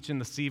been teaching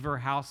the Seaver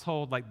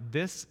household, like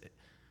this,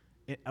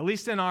 at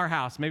least in our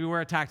house, maybe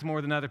we're attacked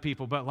more than other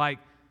people, but like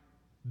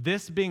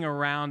this being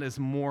around is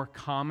more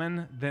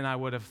common than I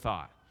would have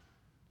thought.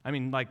 I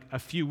mean, like a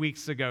few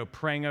weeks ago,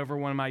 praying over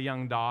one of my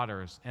young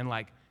daughters, and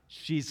like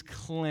she's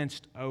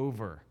clenched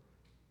over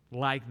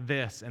like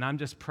this, and I'm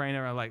just praying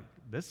over her like,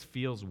 this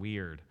feels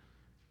weird.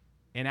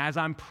 And as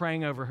I'm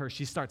praying over her,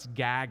 she starts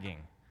gagging.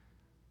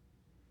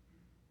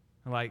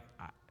 Like,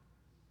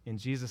 in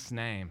Jesus'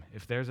 name,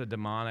 if there's a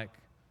demonic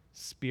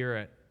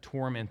spirit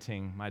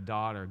tormenting my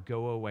daughter,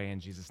 go away in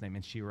Jesus' name.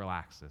 And she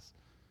relaxes.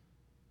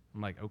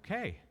 I'm like,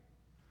 okay.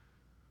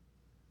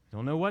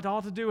 Don't know what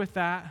all to do with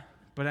that,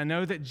 but I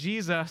know that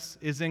Jesus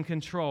is in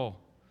control.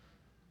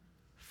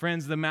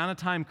 Friends, the amount of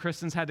time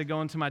Christians had to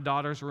go into my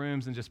daughter's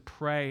rooms and just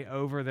pray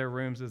over their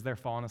rooms as they're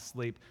falling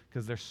asleep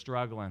because they're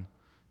struggling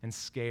and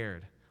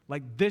scared.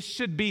 Like, this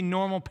should be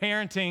normal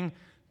parenting,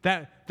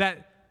 that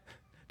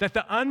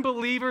the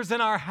unbelievers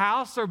in our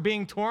house are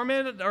being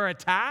tormented or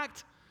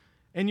attacked,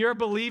 and you're a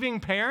believing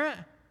parent.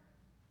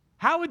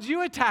 How would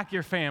you attack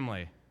your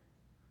family?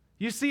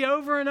 You see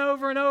over and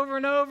over and over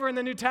and over in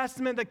the New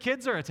Testament that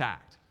kids are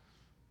attacked.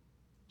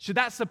 Should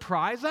that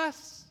surprise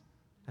us?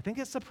 I think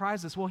it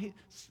surprises us. Well,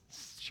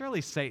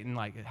 surely Satan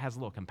has a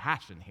little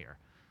compassion here.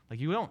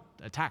 Like, you don't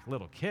attack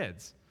little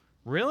kids.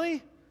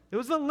 Really? It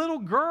was the little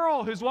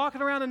girl who's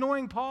walking around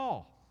annoying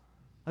Paul.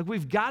 Like,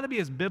 we've got to be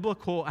as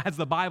biblical as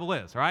the Bible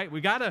is, right?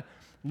 We've got to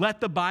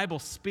let the Bible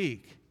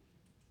speak.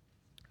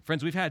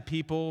 Friends, we've had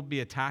people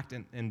be attacked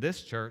in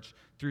this church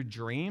through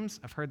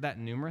dreams. I've heard that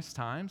numerous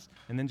times.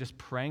 And then just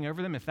praying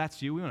over them. If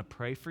that's you, we want to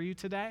pray for you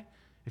today.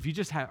 If you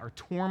just are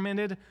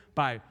tormented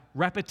by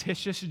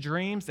repetitious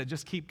dreams that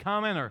just keep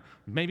coming, or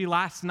maybe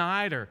last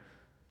night or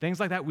things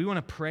like that, we want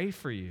to pray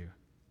for you.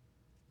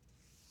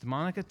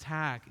 Demonic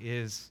attack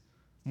is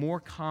more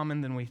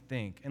common than we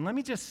think. And let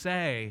me just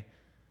say,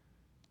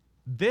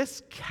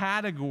 this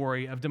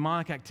category of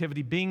demonic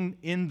activity being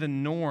in the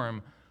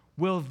norm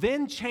will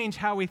then change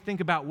how we think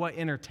about what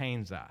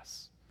entertains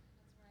us,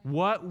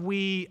 what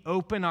we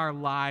open our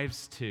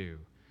lives to.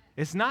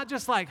 It's not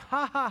just like,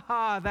 ha, ha,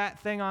 ha, that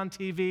thing on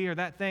TV or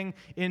that thing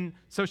in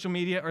social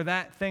media or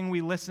that thing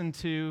we listen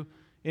to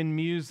in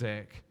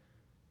music.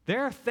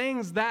 There are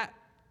things that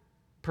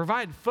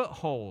provide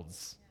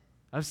footholds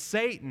of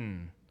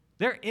Satan.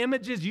 There are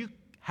images you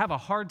have a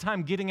hard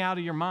time getting out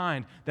of your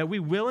mind that we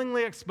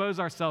willingly expose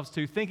ourselves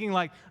to, thinking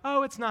like,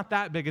 oh, it's not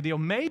that big a deal.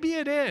 Maybe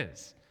it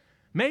is.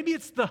 Maybe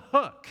it's the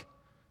hook.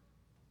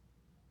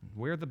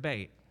 We're the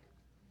bait.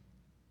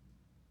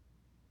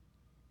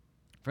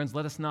 Friends,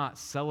 let us not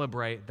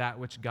celebrate that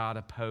which God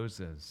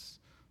opposes.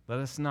 Let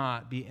us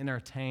not be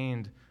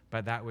entertained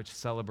by that which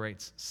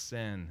celebrates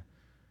sin.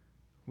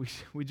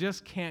 We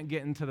just can't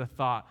get into the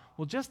thought,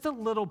 well, just a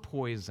little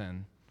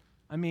poison.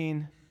 I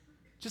mean,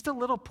 just a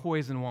little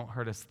poison won't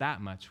hurt us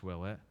that much,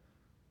 will it?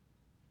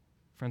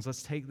 Friends,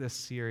 let's take this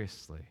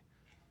seriously.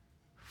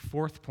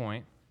 Fourth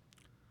point,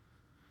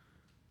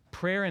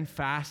 prayer and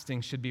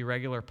fasting should be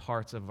regular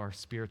parts of our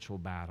spiritual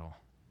battle.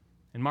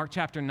 In Mark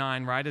chapter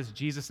 9, right as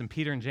Jesus and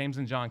Peter and James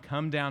and John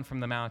come down from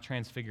the Mount of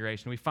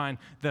Transfiguration, we find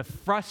the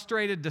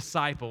frustrated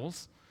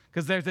disciples,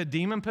 because there's a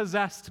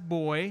demon-possessed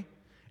boy,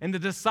 and the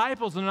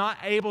disciples are not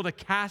able to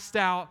cast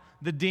out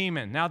the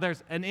demon. Now,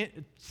 there's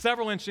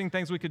several interesting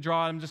things we could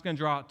draw out. I'm just going to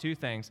draw out two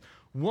things.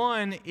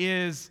 One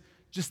is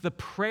just the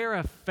prayer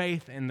of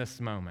faith in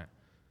this moment.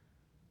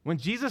 When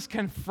Jesus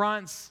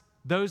confronts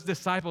those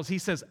disciples, he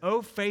says,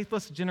 "O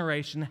faithless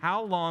generation,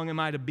 how long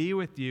am I to be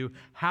with you?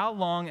 How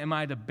long am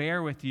I to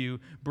bear with you?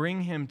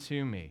 Bring him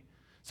to me."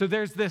 So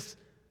there's this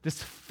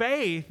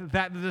faith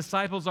that the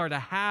disciples are to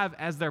have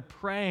as they're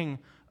praying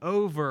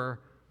over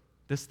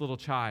this little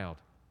child.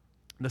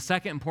 The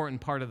second important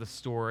part of the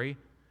story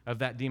of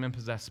that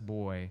demon-possessed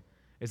boy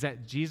is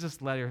that Jesus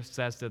later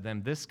says to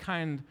them, this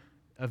kind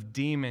of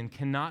demon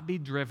cannot be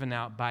driven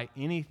out by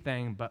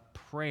anything but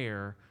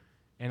prayer,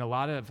 and a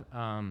lot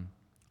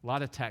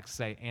of texts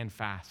say, and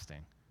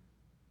fasting.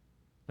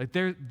 Like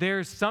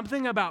there's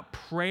something about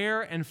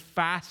prayer and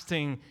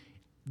fasting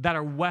that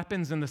are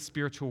weapons in the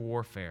spiritual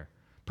warfare.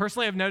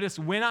 Personally, I've noticed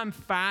when I'm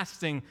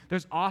fasting,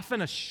 there's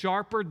often a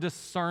sharper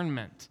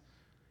discernment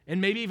and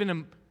maybe even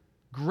a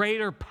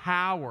greater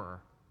power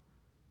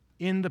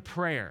in the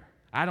prayer.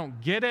 I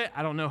don't get it.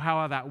 I don't know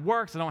how that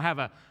works. I don't have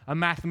a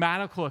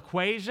mathematical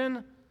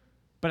equation,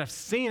 but I've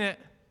seen it,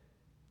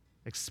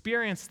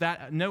 experienced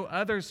that, know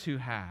others who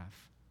have.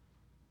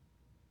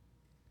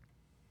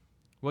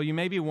 Well, you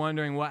may be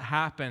wondering what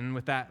happened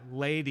with that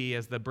lady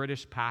as the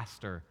British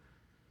pastor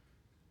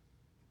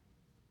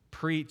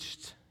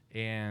preached,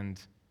 and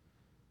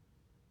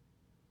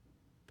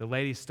the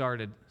lady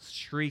started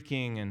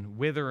shrieking and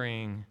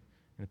withering,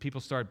 and the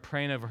people started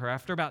praying over her.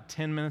 After about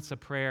 10 minutes of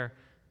prayer,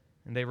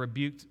 and they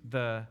rebuked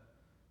the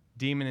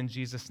demon in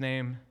Jesus'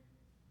 name.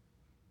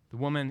 The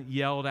woman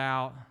yelled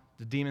out.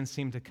 The demon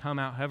seemed to come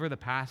out. However, the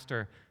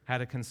pastor had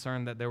a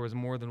concern that there was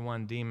more than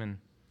one demon.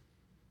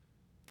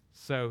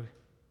 So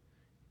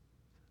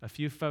a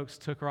few folks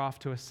took her off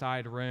to a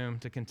side room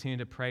to continue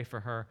to pray for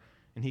her,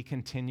 and he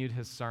continued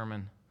his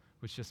sermon,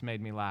 which just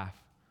made me laugh.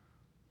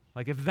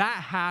 Like, if that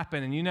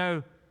happened,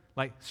 and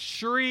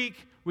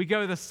shriek, we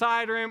go to the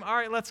side room, all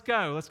right, let's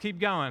go, let's keep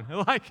going.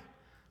 Like,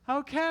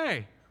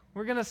 okay,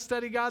 we're going to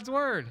study God's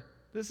word.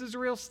 This is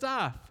real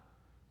stuff.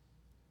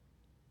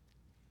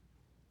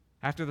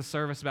 After the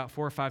service, about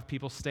 4 or 5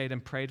 people stayed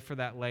and prayed for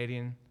that lady,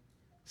 and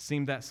it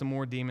seemed that some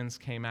more demons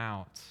came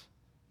out.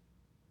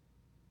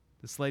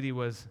 This lady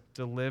was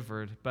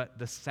delivered, but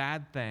the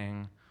sad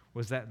thing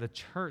was that the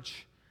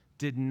church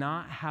did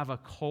not have a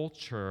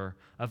culture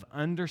of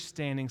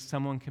understanding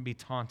someone can be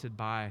taunted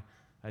by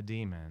a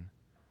demon.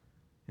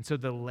 And so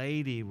the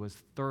lady was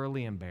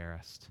thoroughly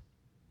embarrassed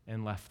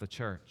and left the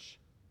church.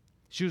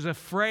 She was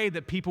afraid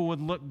that people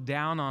would look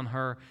down on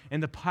her,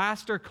 and the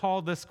pastor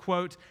called this,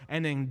 quote,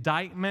 an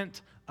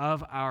indictment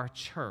of our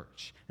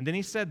church. And then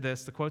he said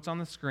this, the quote's on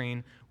the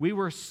screen, "We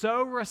were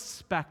so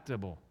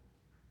respectable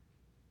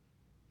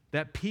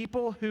that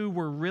people who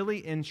were really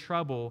in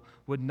trouble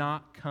would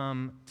not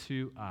come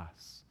to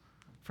us."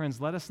 Friends,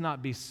 let us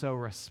not be so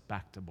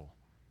respectable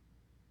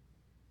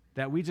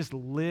that we just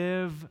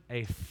live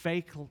a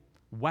fake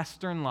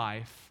Western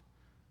life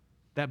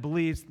that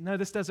believes, no,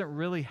 this doesn't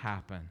really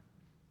happen.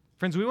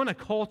 Friends, we want a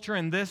culture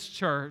in this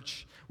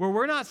church where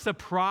we're not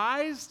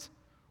surprised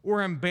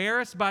or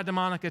embarrassed by a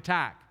demonic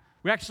attack.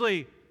 We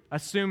actually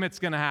assume it's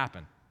going to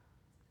happen.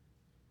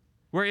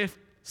 Where if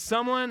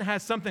someone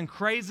has something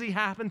crazy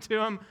happen to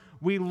them,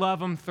 we love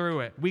them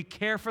through it. We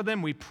care for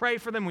them, we pray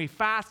for them, we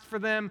fast for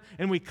them,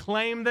 and we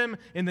claim them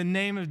in the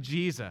name of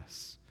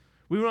Jesus.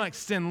 We want to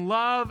extend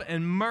love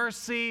and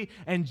mercy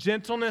and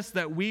gentleness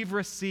that we've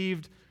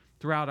received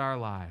throughout our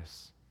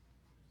lives.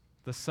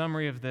 The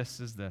summary of this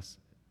is this.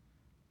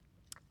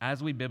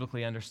 As we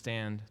biblically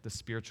understand the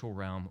spiritual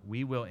realm,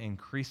 we will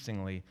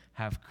increasingly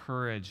have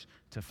courage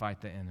to fight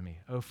the enemy.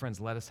 Oh,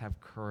 friends, let us have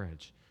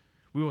courage.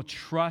 We will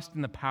trust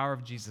in the power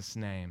of Jesus'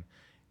 name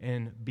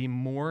and be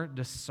more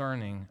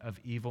discerning of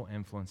evil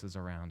influences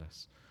around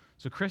us.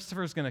 So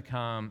Christopher's going to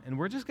come, and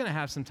we're just going to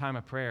have some time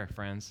of prayer,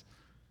 friends.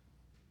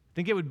 I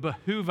think it would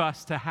behoove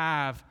us to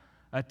have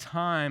a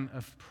time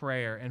of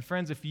prayer. And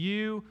friends, if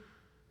you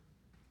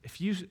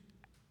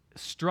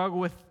struggle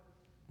with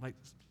like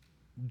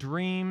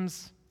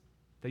dreams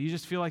that you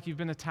just feel like you've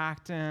been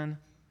attacked in,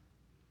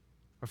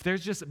 or if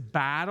there's just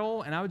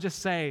battle, and I would just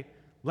say,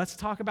 let's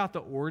talk about the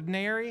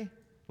ordinary,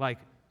 like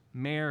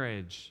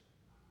marriage,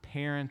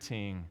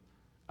 parenting,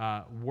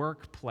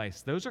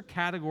 workplace. Those are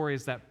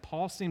categories that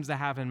Paul seems to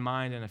have in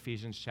mind in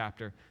Ephesians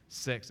chapter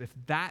 6. If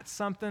that's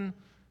something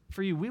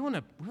for you, we want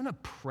to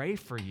pray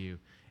for you.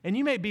 And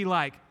you may be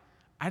like,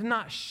 I'm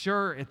not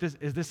sure if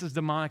this is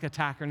demonic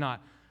attack or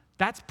not.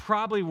 That's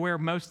probably where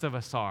most of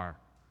us are.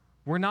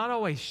 We're not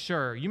always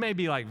sure. You may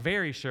be like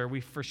very sure. We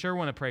for sure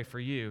want to pray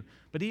for you.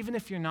 But even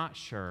if you're not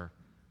sure,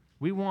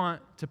 we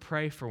want to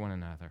pray for one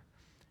another.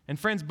 And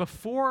friends,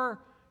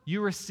 before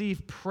you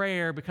receive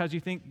prayer because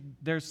you think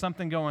there's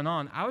something going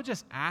on, I would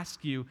just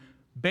ask you,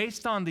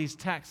 based on these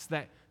texts,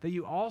 that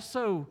you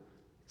also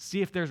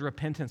see if there's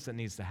repentance that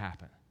needs to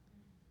happen.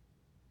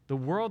 The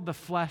world, the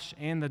flesh,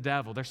 and the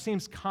devil. There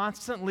seems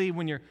constantly,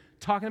 when you're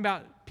talking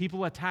about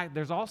people attacked,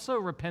 there's also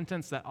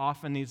repentance that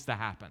often needs to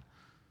happen.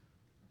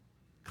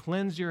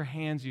 Cleanse your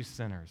hands, you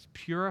sinners.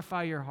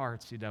 Purify your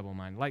hearts, you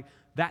double-minded. Like,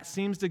 that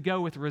seems to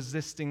go with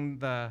resisting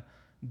the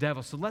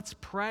devil. So let's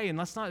pray, and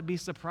let's not be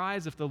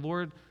surprised if the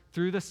Lord,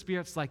 through the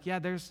Spirit's like, yeah,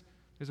 there's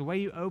a way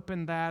you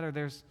open that, or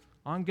there's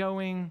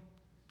ongoing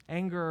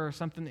anger or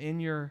something in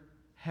your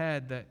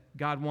head that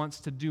God wants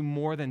to do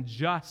more than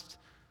just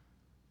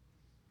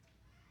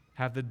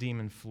have the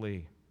demon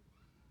flee.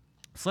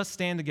 So let's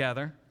stand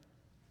together.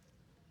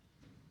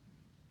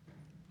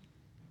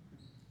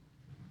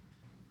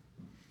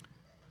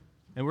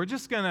 And we're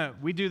just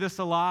we do this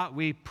a lot.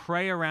 We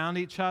pray around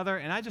each other.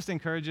 And I just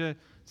encourage you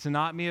to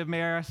not be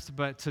embarrassed,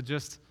 but to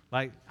just,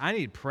 I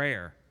need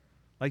prayer.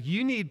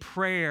 You need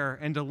prayer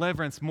and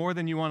deliverance more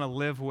than you want to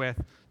live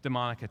with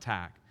demonic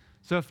attack.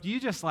 So if you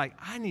just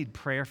I need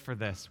prayer for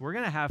this, we're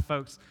going to have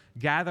folks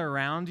gather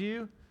around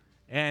you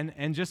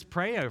and just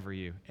pray over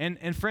you.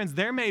 And friends,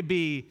 there may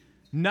be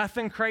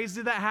nothing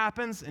crazy that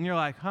happens, and you're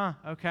like,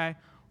 okay.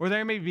 Or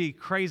there may be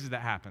crazy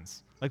that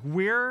happens.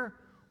 We're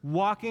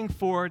walking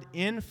forward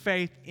in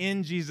faith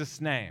in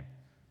Jesus' name.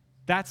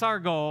 That's our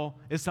goal,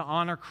 is to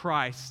honor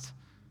Christ,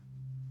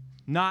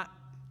 not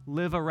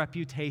live a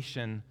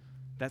reputation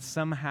that's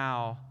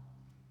somehow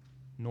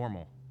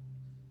normal.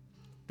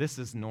 This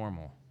is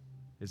normal,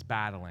 is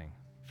battling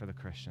for the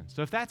Christian.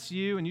 So if that's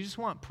you and you just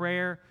want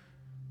prayer,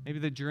 maybe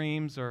the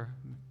dreams or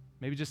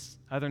maybe just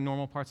other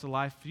normal parts of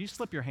life, you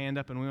slip your hand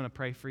up and we want to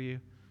pray for you.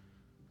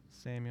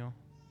 Samuel,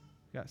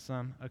 got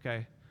some?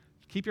 Okay.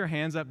 Keep your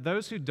hands up.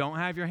 Those who don't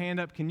have your hand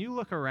up, can you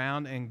look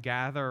around and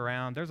gather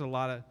around? There's a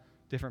lot of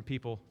different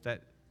people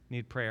that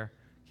need prayer?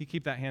 Can you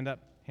keep that hand up,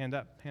 hand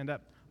up, hand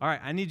up? All right,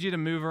 I need you to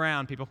move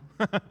around, people.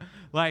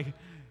 Like,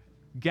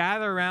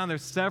 gather around.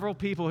 There's several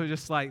people who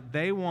just like,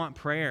 they want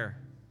prayer.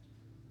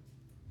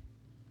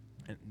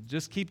 And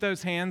just keep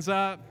those hands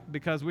up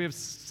because we have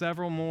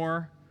several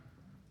more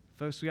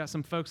folks. We got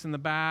some folks in the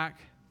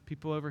back,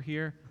 people over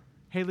here.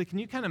 Haley, can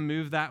you kind of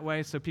move that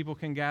way so people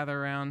can gather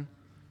around?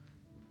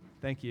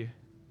 Thank you.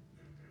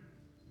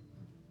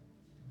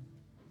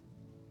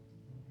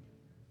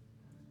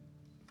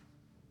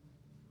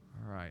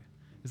 All right.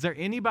 Is there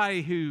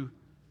anybody who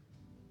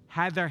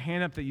had their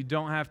hand up that you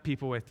don't have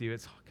people with you?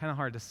 It's kind of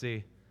hard to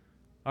see.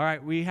 All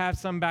right, we have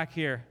some back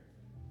here.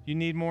 You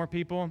need more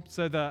people?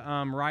 So the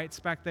rights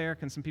back there,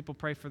 can some people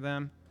pray for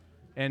them?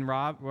 And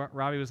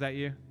Robbie, was that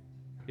you?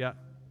 Yeah.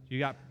 You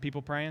got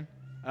people praying?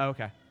 Oh,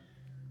 okay.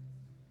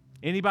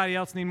 Anybody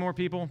else need more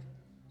people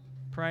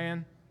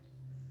praying?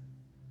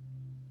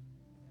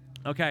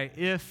 Okay,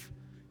 if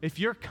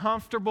you're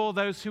comfortable,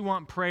 those who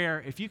want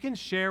prayer, if you can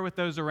share with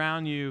those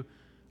around you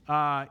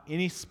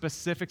any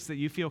specifics that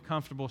you feel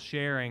comfortable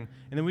sharing,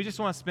 and then we just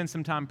want to spend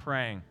some time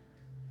praying.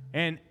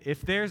 And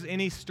if there's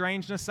any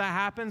strangeness that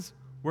happens,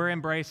 we're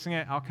embracing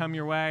it. I'll come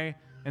your way,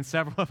 and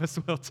several of us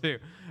will too.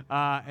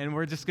 And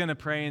we're just going to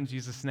pray in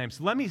Jesus' name.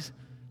 So let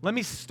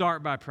me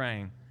start by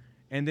praying,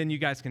 and then you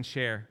guys can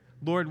share.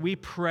 Lord, we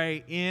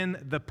pray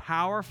in the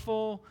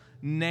powerful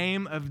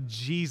name of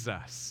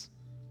Jesus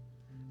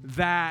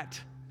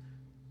that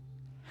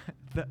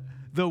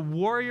the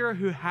warrior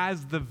who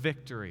has the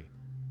victory,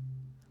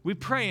 we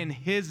pray in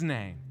his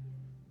name.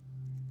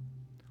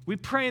 We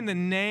pray in the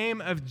name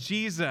of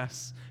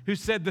Jesus, who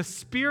said, the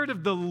Spirit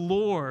of the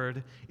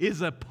Lord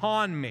is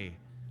upon me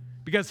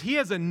because he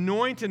has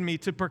anointed me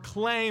to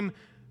proclaim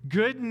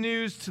good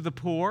news to the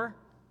poor.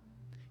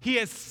 He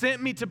has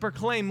sent me to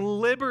proclaim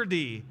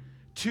liberty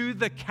to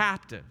the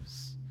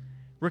captives,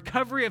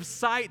 recovery of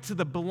sight to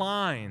the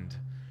blind,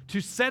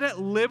 to set at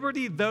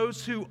liberty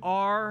those who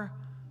are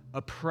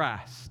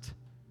oppressed,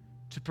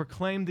 to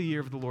proclaim the year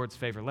of the Lord's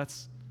favor.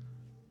 Let's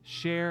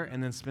share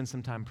and then spend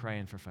some time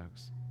praying for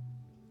folks.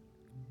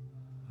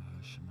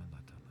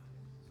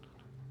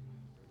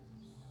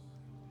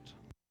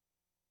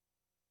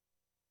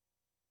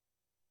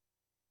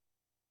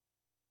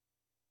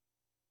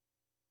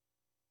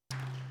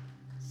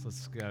 So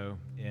let's go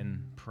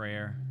in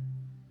prayer.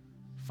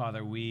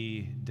 Father,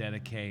 we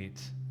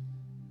dedicate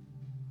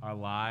our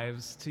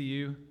lives to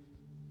you.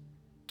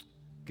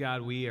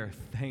 God, we are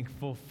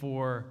thankful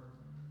for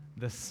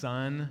the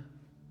Son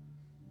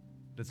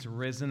that's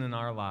risen in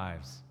our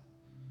lives,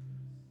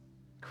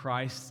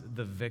 Christ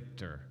the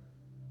victor.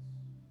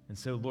 And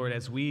so, Lord,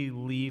 as we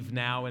leave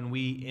now and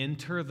we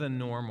enter the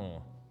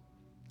normal,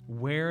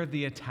 where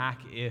the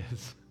attack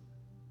is,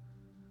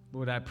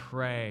 Lord, I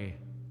pray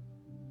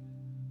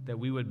that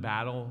we would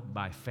battle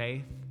by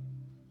faith.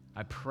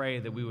 I pray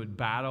that we would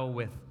battle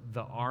with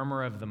the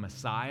armor of the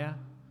Messiah.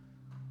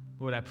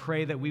 Lord, I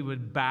pray that we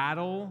would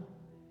battle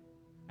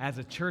as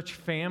a church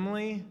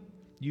family,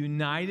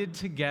 united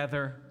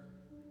together,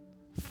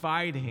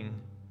 fighting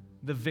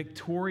the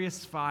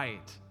victorious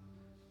fight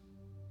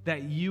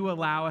that you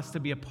allow us to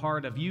be a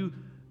part of.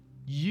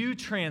 You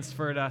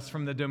transferred us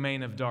from the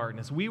domain of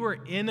darkness. We were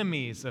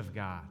enemies of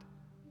God,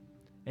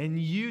 and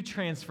you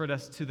transferred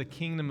us to the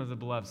kingdom of the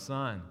beloved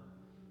Son.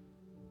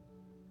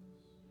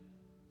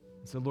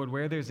 So, Lord,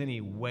 where there's any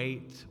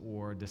weight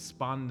or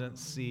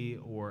despondency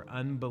or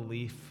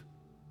unbelief,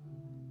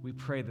 we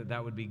pray that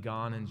that would be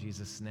gone in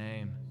Jesus'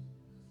 name.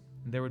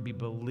 And there would be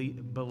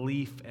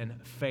belief and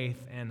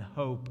faith and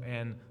hope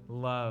and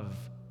love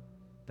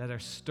that are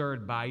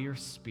stirred by your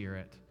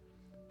Spirit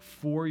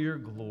for your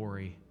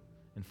glory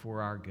and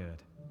for our good.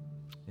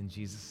 In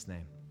Jesus'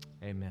 name,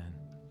 amen.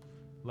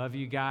 Love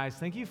you guys.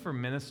 Thank you for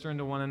ministering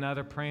to one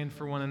another, praying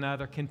for one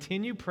another.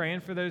 Continue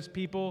praying for those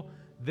people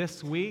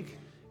this week.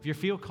 If you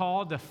feel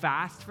called to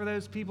fast for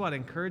those people, I'd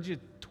encourage you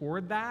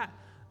toward that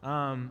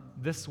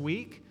this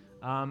week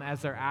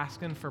as they're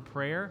asking for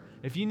prayer.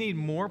 If you need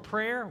more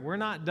prayer, we're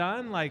not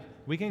done. Like,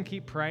 we can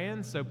keep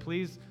praying, so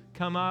please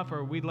come up,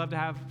 or we'd love to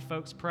have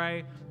folks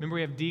pray. Remember,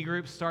 we have D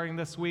groups starting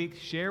this week.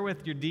 Share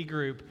with your D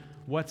group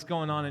what's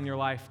going on in your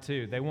life,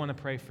 too. They want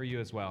to pray for you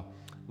as well.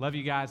 Love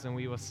you guys, and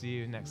we will see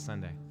you next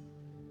Sunday.